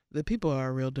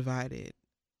real divided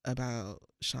about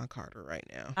Sean Carter right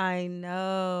now. I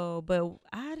know, but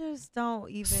I just don't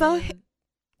even. So, you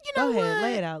know, go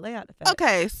ahead, lay out the facts.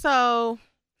 Okay, so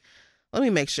let me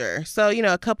make sure. So, you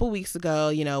know, a couple weeks ago,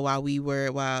 you know, while we were,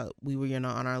 you know,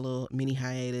 on our little mini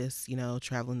hiatus, you know,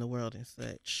 traveling the world and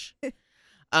such,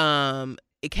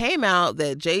 it came out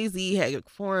that Jay-Z had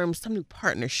formed some new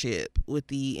partnership with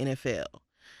the NFL,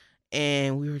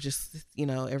 and we were just, you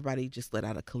know, everybody just let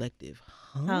out a collective,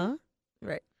 huh?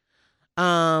 Right.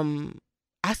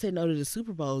 I said no to the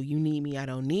Super Bowl. You need me, I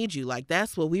don't need you. Like,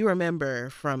 that's what we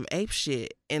remember from Ape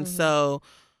Shit. And so,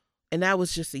 and that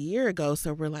was just a year ago.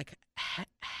 So we're like, how?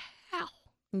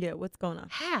 Yeah, what's going on?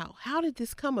 How did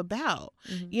this come about?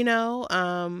 You know,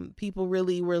 people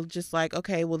really were just like,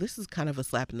 okay, well, this is kind of a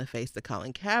slap in the face to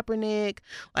Colin Kaepernick.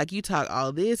 Like, you talk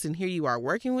all this and here you are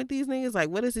working with these niggas. Like,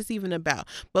 what is this even about?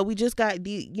 But we just got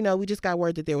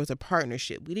word that there was a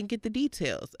partnership. We didn't get the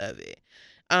details of it.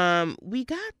 We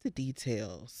got the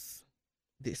details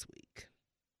this week,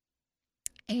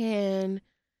 and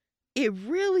it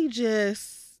really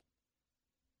just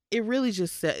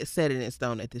set it in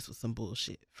stone that this was some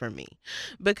bullshit for me,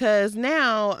 because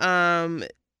now,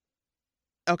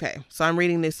 okay, so I'm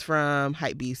reading this from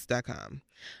hypebeast.com.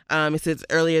 It says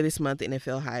earlier this month, the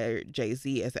NFL hired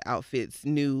Jay-Z as the outfit's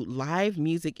new live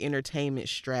music entertainment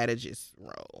strategist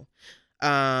role.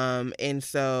 And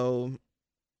so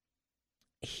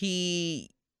so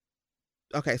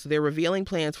they're revealing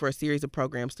plans for a series of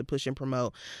programs to push and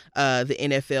promote the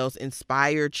NFL's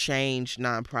Inspire Change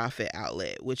nonprofit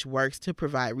outlet, which works to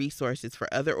provide resources for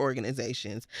other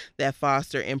organizations that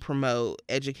foster and promote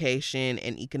education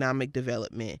and economic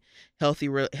development,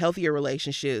 healthier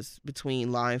relationships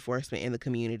between law enforcement and the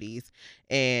communities,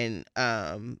 and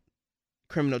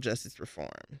criminal justice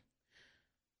reform.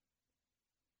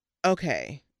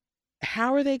 Okay,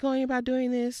 how are they going about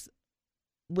doing this?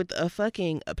 With a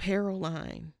fucking apparel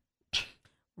line.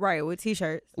 Right, with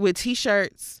t-shirts. With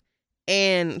t-shirts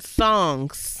and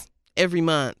songs every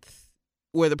month,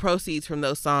 where the proceeds from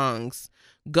those songs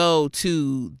go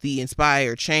to the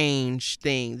Inspire Change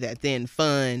thing that then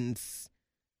funds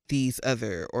these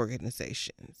other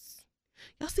organizations.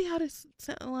 Y'all see how this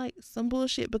sounds like some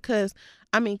bullshit? Because,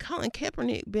 I mean, Colin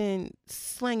Kaepernick been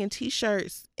slanging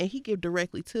t-shirts and he give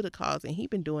directly to the cause, and he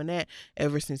been doing that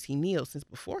ever since he kneeled, since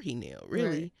before he kneeled,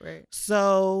 really. Right.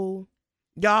 So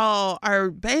y'all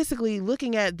are basically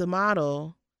looking at the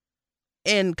model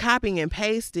and copying and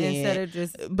pasting instead of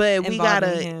just but we gotta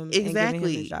him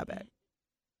exactly him his job back.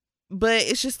 But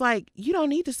it's just like, you don't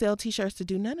need to sell t-shirts to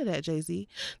do none of that, Jay-Z.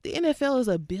 The NFL is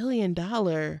 $1 billion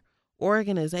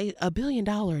organization, $1 billion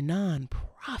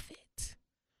non-profit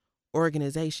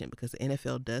organization, because the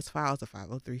NFL does file as a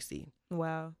 503c.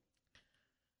 Wow.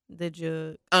 The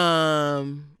jug.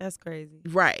 That's crazy.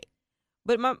 Right.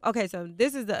 But so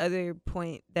this is the other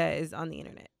point that is on the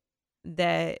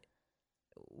internet,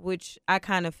 which I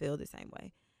kind of feel the same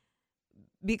way.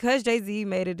 Because Jay-Z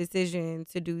made a decision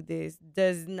to do this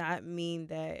does not mean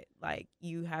that, like,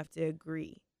 you have to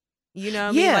agree. You know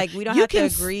what I mean? Like, we don't have to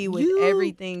agree with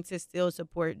everything to still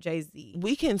support Jay-Z.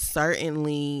 We can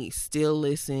certainly still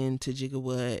listen to Jigga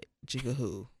What, Jigga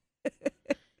Who,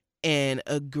 and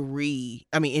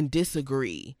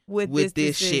disagree with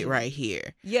this shit right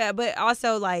here. Yeah, but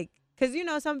also, like, because, you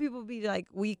know, some people be like,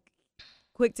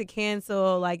 quick to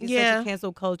cancel. Like, it's such a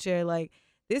cancel culture. Like,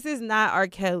 this is not R.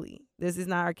 Kelly. This is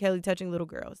not R. Kelly touching little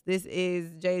girls. This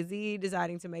is Jay-Z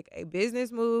deciding to make a business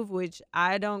move, which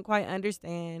I don't quite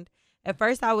understand. At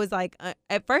first, I was like,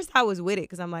 with it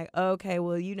because I'm like, okay,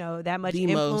 well, you know, that much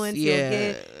influence you'll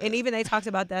get. And even they talked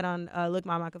about that on Look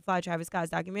Mama Can Fly, Travis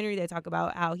Scott's documentary. They talk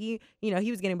about how he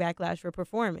was getting backlash for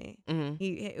performing. Mm-hmm.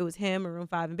 It was him, Maroon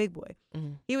 5, and Big Boy.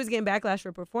 Mm-hmm. He was getting backlash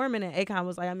for performing, and Akon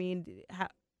was like, I mean,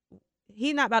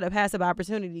 he's not about to pass up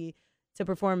opportunity to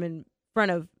perform in front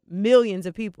of millions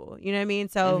of people. You know what I mean?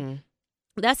 So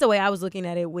that's the way I was looking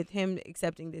at it with him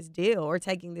accepting this deal or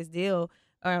taking this deal.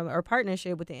 Or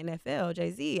partnership with the NFL,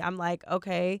 Jay-Z. I'm like,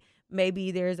 okay,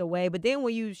 maybe there's a way. But then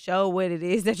when you show what it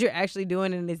is that you're actually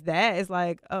doing and it's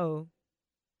like, oh.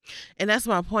 And that's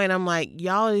my point. I'm like,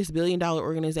 y'all, this $1 billion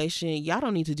organization, y'all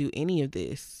don't need to do any of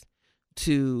this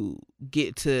to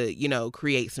get to, you know,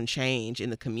 create some change in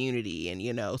the community and,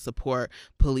 you know, support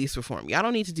police reform. Y'all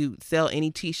don't need to sell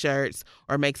any t-shirts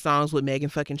or make songs with Megan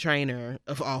fucking Trainor,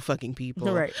 of all fucking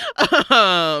people. Right.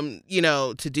 You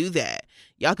know, to do that.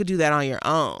 Y'all could do that on your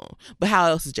own. But how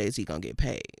else is Jay-Z gonna get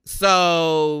paid?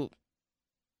 So,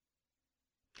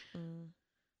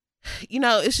 you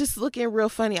know, it's just looking real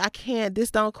funny.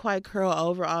 This don't quite curl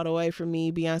over all the way for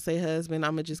me, Beyonce husband.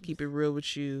 I'm gonna just keep it real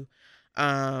with you.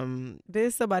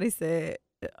 Somebody said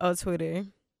on Twitter,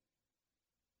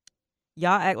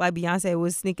 y'all act like Beyonce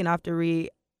was sneaking off to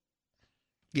read.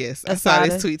 Yes, I saw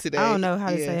this tweet today. I don't know how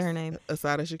to say her name.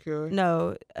 Assata Shakur.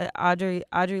 No,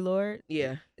 Audre Lorde.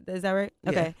 Yeah, is that right?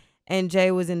 Okay. Yeah. And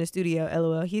Jay was in the studio.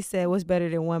 LOL. He said, "What's better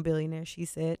than one billionaire?" She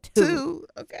said, two.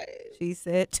 Okay. She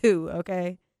said 2.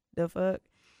 Okay. The fuck.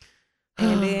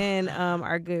 And then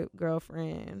our good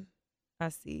girlfriend, I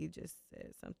see, just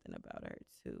said something about her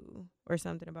too, or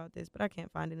something about this, but I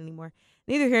can't find it anymore.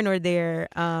 Neither here nor there.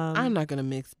 I'm not gonna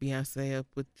mix Beyonce up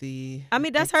with the. I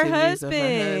mean, that's her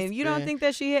husband. You don't think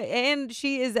that she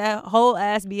is a whole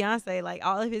ass Beyonce? Like,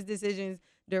 all of his decisions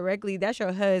directly, that's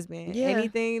your husband. Yeah.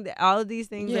 Anything that all of these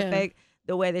things affect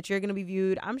the way that you're gonna be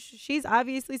viewed. She's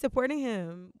obviously supporting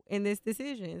him in this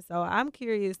decision. So I'm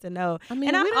curious to know. I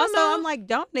mean, and I'm like,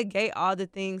 don't negate all the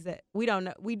things that we don't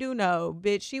know. We do know,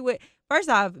 bitch. She would. First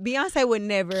off, Beyonce would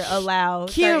never allow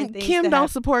certain things Kim to don't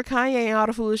support Kanye and all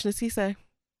the foolishness he say.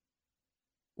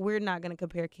 We're not gonna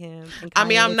compare Kim and Kanye. I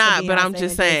mean, I'm not, but I'm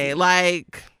just saying,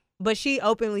 like. But she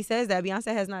openly says that.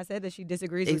 Beyonce has not said that she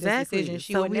disagrees with this decision.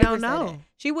 She would never say that.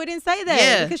 She wouldn't say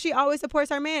that because she always supports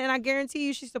her man, and I guarantee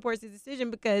you she supports his decision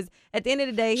because at the end of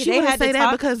the day, she wouldn't say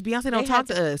that because Beyonce don't talk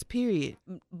to us. Period.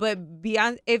 But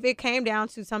Beyonce, if it came down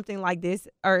to something like this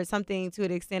or something to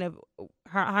the extent of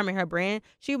her harming her brand,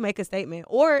 she would make a statement.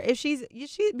 Or if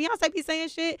Beyonce be saying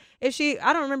shit.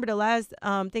 I don't remember the last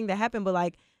thing that happened, but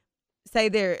like, say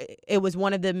it was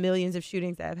one of the millions of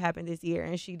shootings that have happened this year,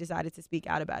 and she decided to speak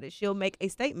out about it, she'll make a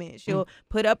statement. She'll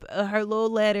put up her little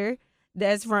letter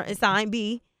that's from signed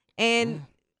B and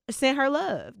send her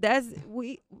love.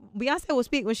 Beyonce will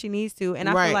speak when she needs to, and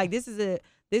I feel like this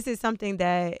is something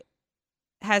that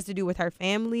has to do with her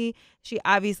family. She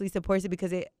obviously supports it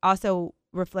because it also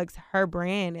reflects her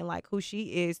brand and like who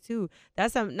she is too.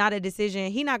 That's not a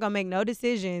decision. He not gonna make no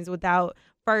decisions without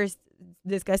first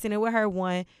discussing it with her.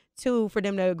 1, 2, for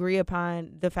them to agree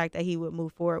upon the fact that he would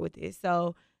move forward with this.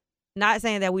 So, not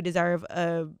saying that we deserve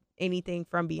anything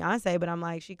from Beyonce, but I'm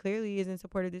like, she clearly is in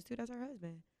support of this too. That's her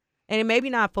husband, and it maybe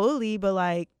not fully, but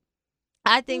like,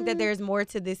 I think that there's more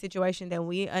to this situation than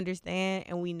we understand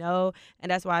and we know, and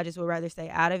that's why I just would rather stay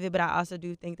out of it. But I also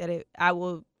do think that I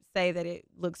will say that it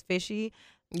looks fishy.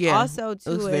 Yeah. Also, too,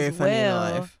 it looks very funny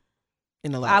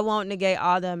in the life. I won't negate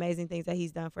all the amazing things that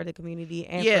he's done for the community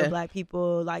and for Black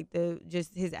people, like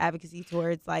just his advocacy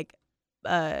towards like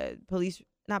not police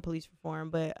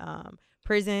reform, but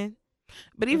prison.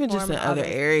 But even just in other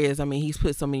areas, I mean, he's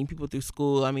put so many people through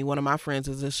school. I mean, one of my friends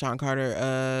is a Sean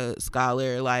Carter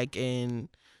scholar, like, and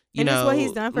that's what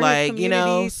he's done for his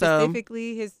community,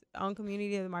 specifically his own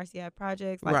community of the Marcy Ave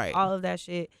projects. Like, all of that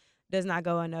shit does not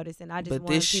go unnoticed. And I just want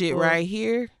this shit right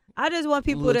here, I just want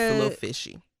people looks a little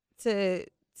fishy to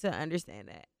understand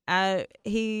that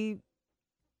he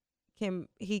can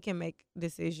make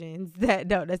decisions that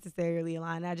don't necessarily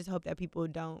align. I just hope that people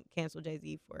don't cancel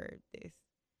Jay-Z for this.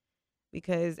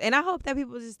 And I hope that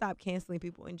people just stop canceling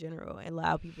people in general and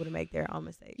allow people to make their own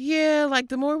mistakes. Yeah, like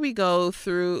the more we go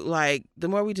through, like the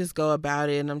more we just go about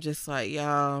it, and I'm just like,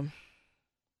 y'all,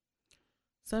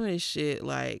 some of this shit,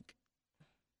 like,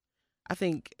 I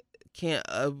think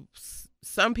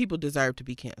some people deserve to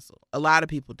be canceled. A lot of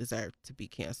people deserve to be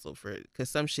canceled because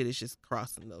some shit is just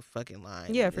crossing the fucking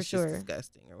line. Yeah, for sure. Just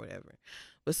disgusting or whatever.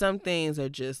 But some things are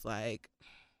just like,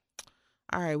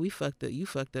 all right, we fucked up. You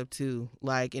fucked up too.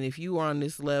 Like, and if you were on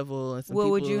this level and what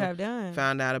would you have done?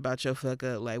 Found out about your fuck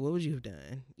up, like, what would you have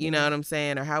done? You know what I'm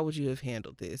saying? Or how would you have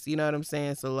handled this? You know what I'm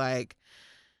saying? So, like,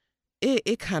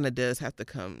 it kind of does have to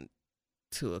come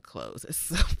to a close at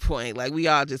some point. Like, we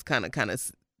all just kind of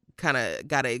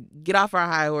gotta get off our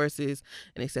high horses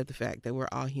and accept the fact that we're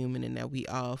all human and that we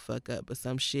all fuck up. But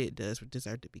some shit does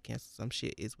deserve to be canceled. Some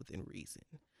shit is within reason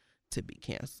to be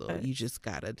canceled. You just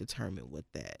gotta determine what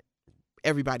that.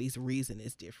 Everybody's reason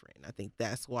is different. I think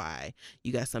that's why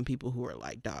you got some people who are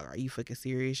like, dog, are you fucking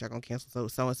serious? Y'all gonna cancel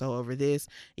so-and-so over this?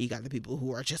 And you got the people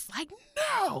who are just like,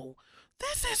 no,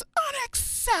 this is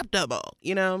unacceptable.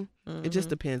 You know? It just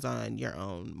depends on your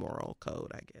own moral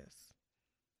code, I guess.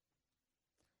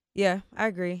 Yeah, I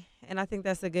agree. And I think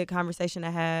that's a good conversation to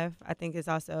have. I think it's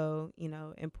also,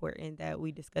 important that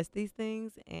we discuss these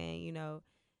things and,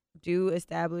 do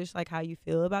establish like how you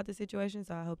feel about the situation.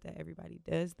 So I hope that everybody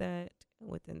does that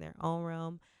within their own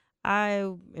realm. I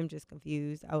am just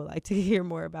confused. I would like to hear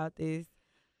more about this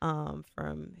from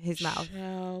his mouth.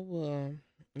 Well,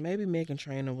 maybe Meghan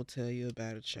Trainor will tell you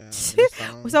about it, child.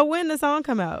 So when the song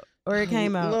come out or it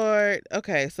came out? Lord.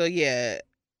 Okay, so yeah.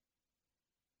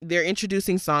 They're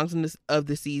introducing songs of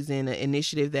the season, an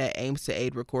initiative that aims to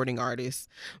aid recording artists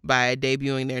by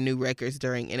debuting their new records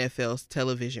during NFL's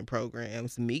television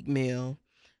programs. Meek Mill,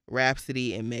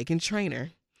 Rhapsody, and Meghan Trainor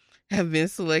have been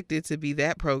selected to be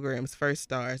that program's first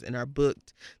stars and are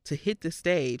booked to hit the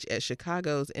stage at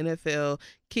Chicago's NFL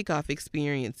Kickoff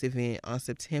Experience event on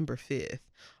September 5th.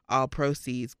 All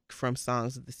proceeds from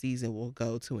songs of the season will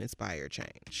go to inspire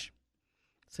change.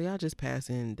 So y'all just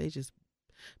passing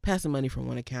money from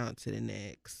one account to the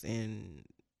next, and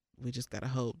we just gotta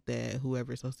hope that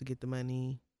whoever's supposed to get the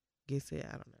money gets it.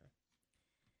 I don't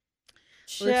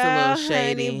know. Looks a little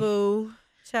shady.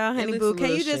 Honey boo.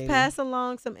 Can you just pass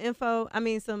along some info? I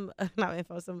mean, some not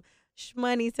info, some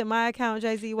money to my account,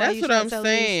 Jay-Z. That's what I'm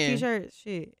saying. T-shirts,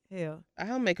 shit, hell.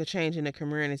 I'll make a change in the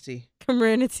community.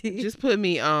 Just put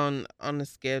me on the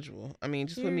schedule. I mean,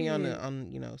 just put me on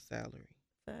salary.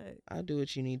 I'll do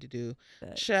what you need to do.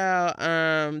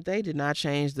 Child, they did not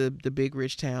change the Big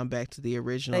Rich Town back to the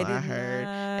original, I heard.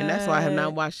 And that's why I have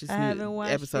not watched this new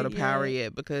episode of Power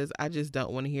yet, because I just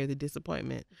don't want to hear the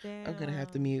disappointment. Damn. I'm going to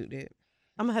have to mute it.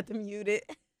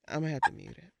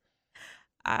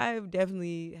 I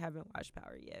definitely haven't watched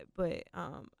Power yet, but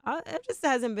it just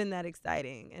hasn't been that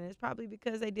exciting. And it's probably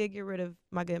because they did get rid of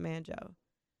my good man, Joe.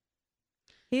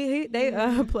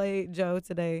 They played Joe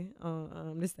today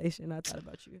on the station. I thought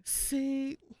about you.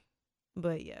 See,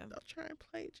 but yeah, don't try and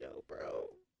play Joe, bro.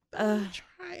 Don't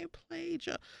try and play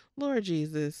Joe, Lord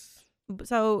Jesus.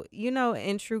 So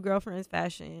in true girlfriends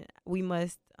fashion, we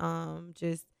must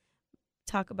just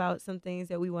talk about some things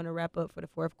that we want to wrap up for the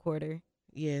fourth quarter.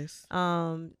 Yes.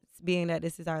 Being that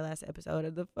this is our last episode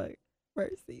of the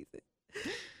first season.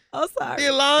 I'm sorry.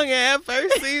 The long ass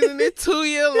first season, the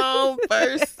 2-year long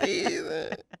first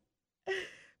season.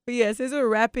 But yeah, since we're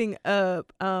wrapping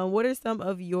up, what are some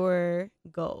of your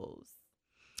goals?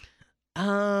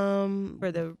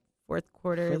 For the fourth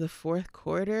quarter. For the fourth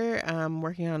quarter, I'm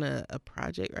working on a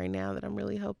project right now that I'm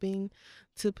really hoping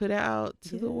to put out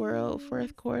to the world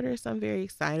fourth quarter. So I'm very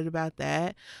excited about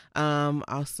that.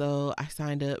 Also, I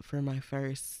signed up for my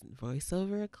first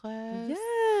voiceover class.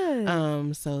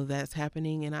 Yes. So that's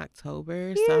happening in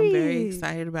October. So I'm very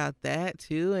excited about that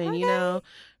too. And you know,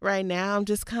 right now I'm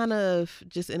just kind of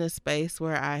just in a space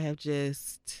where I have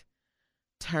just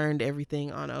turned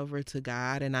everything on over to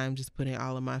God, and I'm just putting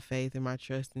all of my faith and my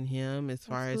trust in Him as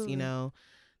far as, you know,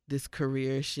 this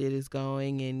career shit is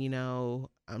going. And, you know,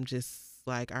 I'm just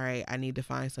like, all right, I need to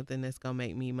find something that's gonna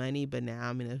make me money. But now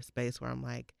I'm in a space where I'm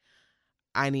like,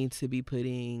 I need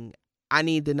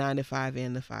the 9 to 5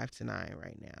 and the 5 to 9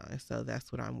 right now. And so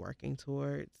that's what I'm working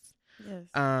towards. Yes.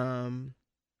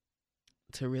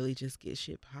 To really just get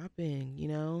shit popping, you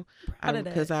know,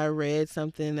 because I read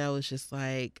something that was just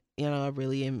like, you know, I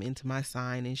really am into my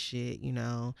sign and shit, you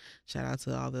know, shout out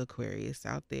to all the Aquarius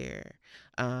out there.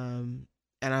 And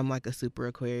I'm like a super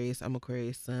Aquarius. I'm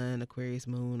Aquarius sun, Aquarius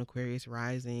moon, Aquarius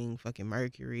rising, fucking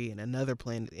Mercury, and another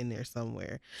planet in there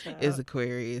somewhere is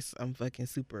Aquarius. I'm fucking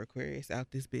super Aquarius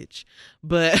out this bitch.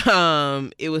 But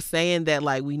it was saying that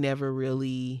like we never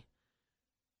really,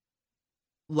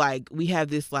 like, we have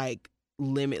this like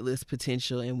limitless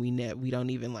potential, and we don't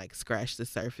even like scratch the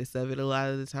surface of it a lot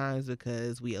of the times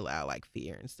because we allow like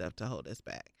fear and stuff to hold us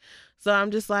back. So I'm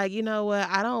just like, you know what,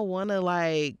 I don't want to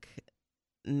like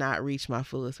not reach my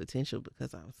fullest potential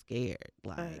because I'm scared.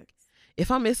 Like,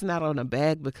 if I'm missing out on a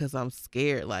bag because I'm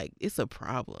scared, like, it's a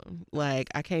problem. Like,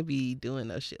 I can't be doing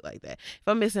no shit like that. If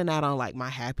I'm missing out on like my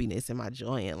happiness and my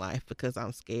joy in life because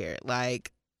I'm scared,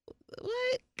 like,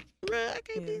 what? Bruh, I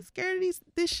can't be scared of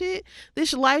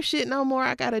this life shit no more.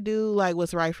 I gotta do like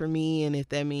what's right for me. And if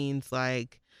that means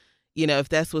like, you know, if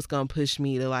that's what's gonna push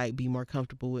me to like be more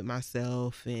comfortable with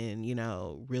myself and, you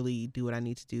know, really do what I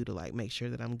need to do to like make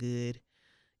sure that I'm good,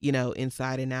 you know,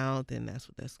 inside and out, then that's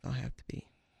what that's gonna have to be.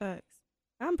 Facts.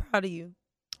 I'm proud of you.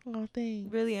 Oh,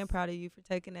 thanks. Really am proud of you for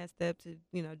taking that step to,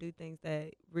 you know, do things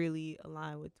that really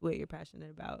align with what you're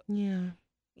passionate about. Yeah.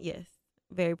 Yes.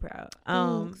 Very proud.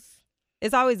 Thanks.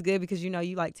 It's always good because, you know,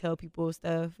 you like tell people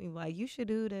stuff. You're like, you should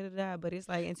do da da da. But it's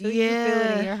like, until you feel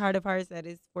it in your heart of hearts that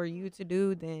it's for you to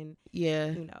do, then,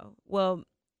 you know. Well,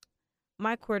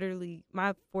 my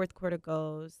fourth quarter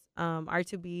goals are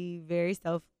to be very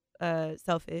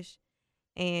selfish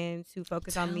and to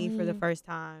focus on me for the first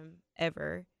time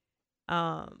ever.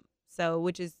 So,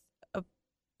 which is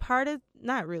kind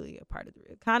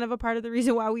of a part of the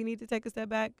reason why we need to take a step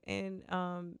back and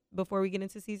before we get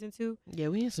into season 2. Yeah,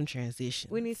 we need some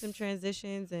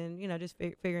transitions. And, you know, just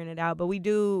figuring it out. But we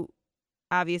do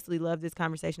obviously love this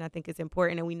conversation. I think it's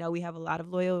important, and we know we have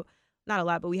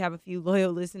we have a few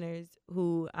loyal listeners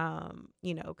who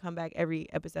you know, come back every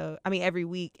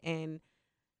week, and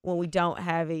when we don't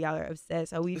have it, y'all are upset.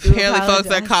 So we do apparently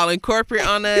folks are calling corporate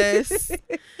on us.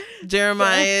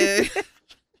 Jeremiah.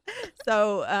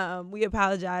 So we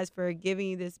apologize for giving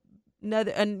you this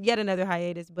yet another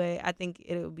hiatus, but I think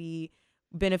it'll be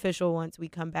beneficial once we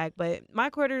come back. But my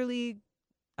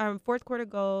fourth quarter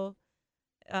goal,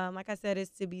 like I said, is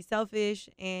to be selfish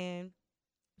and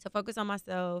to focus on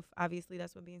myself. Obviously,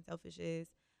 that's what being selfish is.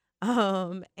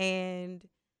 And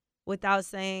without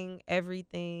saying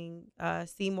everything,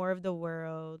 see more of the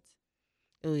world.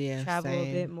 Oh yeah, travel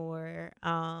a bit more,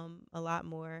 a lot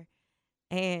more,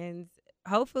 and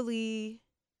hopefully,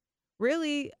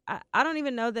 really, I don't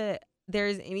even know that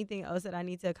there's anything else that I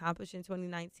need to accomplish in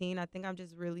 2019. I think I'm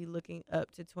just really looking up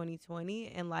to 2020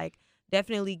 and like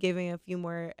definitely giving a few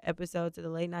more episodes of the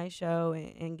late night show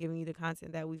and giving you the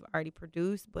content that we've already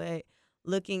produced, but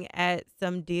looking at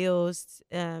some deals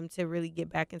to really get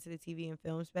back into the TV and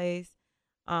film space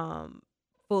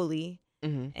fully.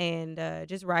 Mm-hmm. And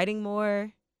just writing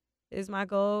more is my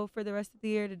goal for the rest of the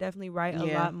year, to definitely write a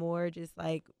lot more, just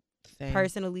like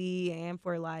personally and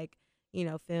for like, you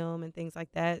know, film and things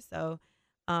like that. So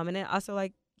and then also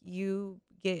like you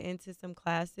get into some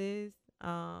classes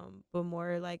but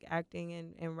more like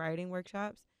acting and writing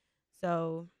workshops.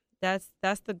 So that's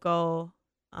the goal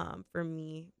for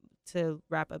me, to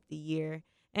wrap up the year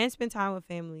and spend time with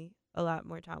family, a lot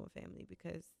more time with family,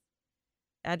 because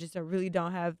I just really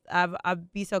don't have,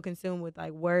 I'd be so consumed with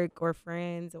like work or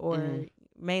friends or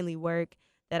mainly work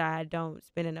that I don't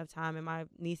spend enough time, and my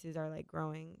nieces are like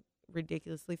growing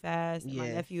ridiculously fast. Yes. My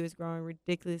nephew is growing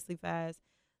ridiculously fast.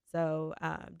 So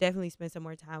definitely spend some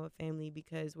more time with family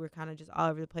because we're kind of just all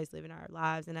over the place living our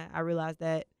lives. And I realized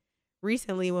that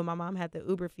recently when my mom had the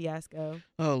Uber fiasco.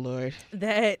 Oh, Lord.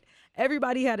 That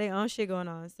everybody had their own shit going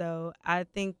on. So I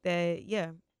think that,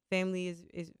 family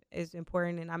is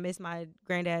important. And I missed my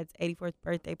granddad's 84th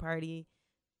birthday party,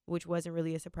 which wasn't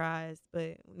really a surprise,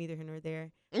 but neither here nor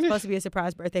there. It's supposed to be a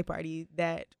surprise birthday party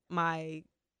that my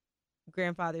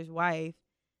grandfather's wife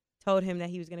told him that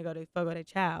he was going to go to Fogo de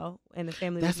Chao, and the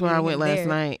family. That's where I went last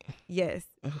night. Yes.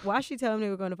 Why she told him they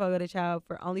were going to Fogo de Chao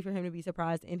only for him to be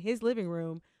surprised in his living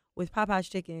room with Popeye's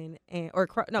chicken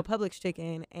Publix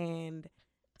chicken and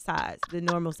sides, the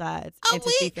normal sides, and to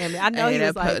see family. I know he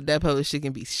was like that Publix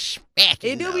chicken be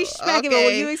smacking. It do be smacking, but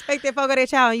when you expect that Fogo de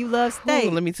Chao and you love steak.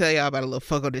 Ooh, let me tell y'all about a little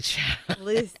Fogo de Chao.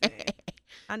 Listen.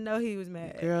 I know he was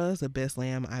mad. Girl, it's the best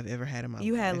lamb I've ever had in my life.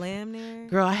 You had lamb there?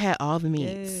 Girl, I had all the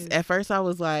meats. Yes. At first, I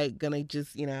was like, gonna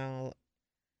just, because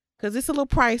it's a little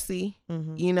pricey,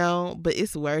 but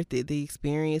it's worth it. The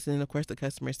experience and, of course, the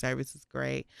customer service is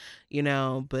great,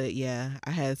 But, yeah,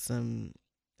 I had some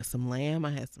lamb.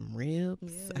 I had some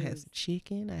ribs. Yes. I had some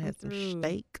chicken. I had some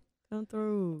steak. Come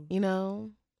through. Yes.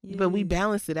 But we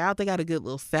balanced it out. They got a good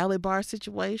little salad bar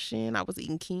situation. I was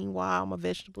eating quinoa, all my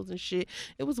vegetables and shit.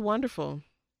 It was wonderful.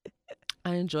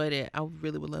 I enjoyed it. I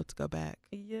really would love to go back.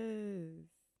 Yes.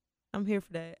 I'm here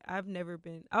for that. I've never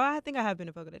been. Oh, I think I have been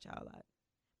to Fogo de Chao a lot.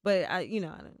 But, I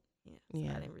didn't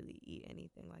really eat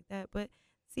anything like that. But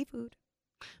seafood.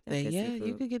 Seafood.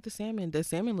 You could get the salmon. The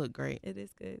salmon looked great. It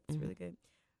is good. It's really good.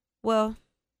 Well,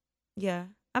 yeah.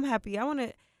 I'm happy. I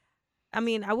would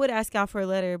ask y'all for a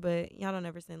letter, but y'all don't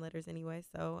ever send letters anyway.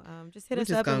 So just hit us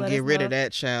up. We're just going to get rid of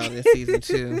that child this season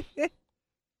 2.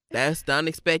 Don't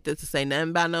expect us to say nothing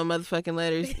about no motherfucking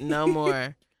letters no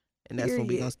more. And that's when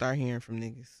we going to start hearing from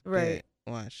niggas. Right.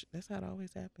 But watch. That's how it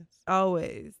always happens.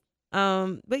 Always.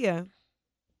 But yeah.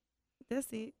 That's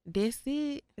it. That's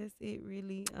it,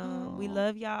 really. We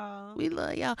love y'all. We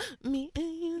love y'all. Me and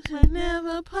you should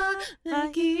never part.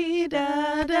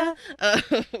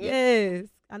 Yes.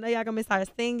 I know y'all gonna miss our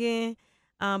singing.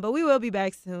 But we will be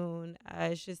back soon.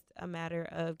 It's just a matter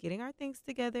of getting our things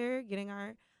together, getting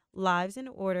our lives in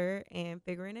order, and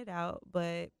figuring it out.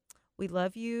 But we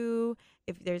love you.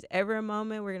 If there's ever a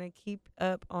moment, we're gonna keep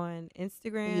up on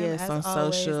Instagram. Yes, on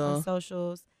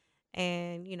socials.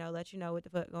 And, let you know what the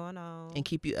fuck going on. And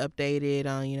keep you updated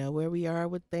on, where we are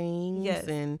with things. Yes.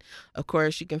 And, of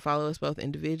course, you can follow us both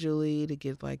individually to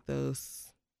get,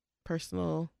 those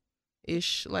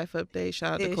personal-ish life updates.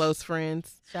 Shout out to close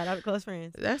friends. Shout out to close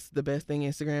friends. That's the best thing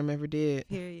Instagram ever did.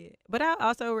 Period. But I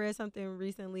also read something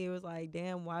recently. It was like,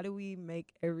 damn, why do we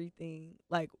make everything,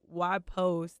 why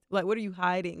post? What are you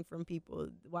hiding from people?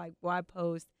 Why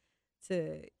post?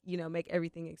 To make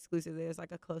everything exclusive. There's a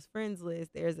close friends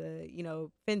list, there's a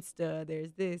Finsta,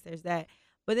 there's this, there's that.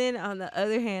 But then on the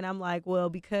other hand, I'm like, well,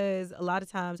 because a lot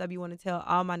of times I be want to tell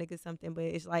all my niggas something, but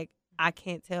it's like I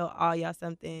can't tell all y'all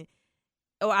something,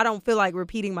 or I don't feel like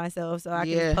repeating myself, so I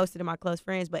can just post it to my close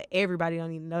friends, but everybody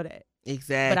don't even know that.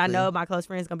 Exactly. But I know my close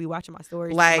friends gonna be watching my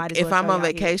stories. If I'm on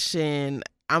vacation,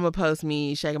 I'm going to post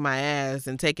me shaking my ass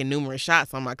and taking numerous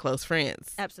shots on my close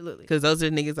friends. Absolutely. Because those are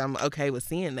the niggas I'm okay with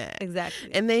seeing that.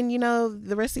 Exactly. And then,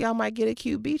 the rest of y'all might get a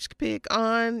cute beach pic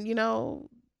on,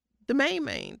 the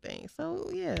main thing. So,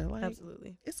 yeah.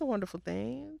 Absolutely. It's a wonderful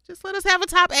thing. Just let us have a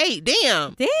top 8.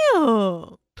 Damn.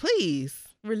 Please.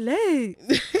 Relax.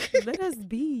 Let us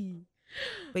be.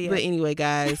 But anyway,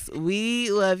 guys, we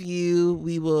love you.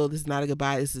 This is not a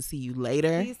goodbye. This is see you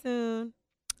later. See you soon.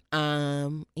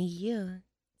 Yeah.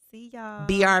 See y'all.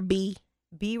 BRB.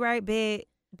 Be right back,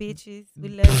 bitches. We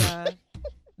love y'all.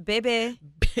 Baby.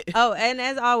 Oh, and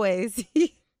as always,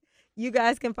 you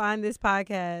guys can find this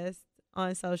podcast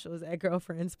on socials at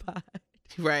Girlfriends Pod.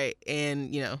 Right.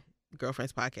 And,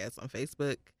 Girlfriends Podcast on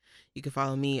Facebook. You can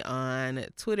follow me on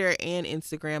Twitter and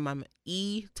Instagram. I'm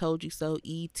Told You So,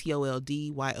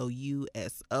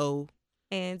 ETOLDYOUSO.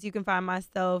 And you can find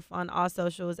myself on all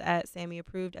socials at Sammy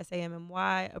Approved,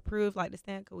 SAMMY Approved, like the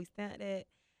stamp, because we stamped it.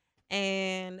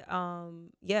 And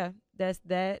that's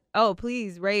that. Oh,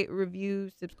 please rate, review,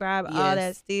 subscribe, all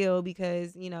that still,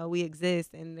 because we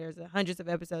exist and there's hundreds of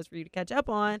episodes for you to catch up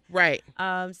on. Right.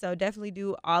 So definitely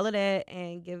do all of that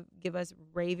and give us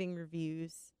raving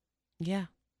reviews. Yeah.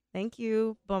 Thank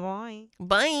you. Bye-bye.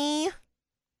 Bye.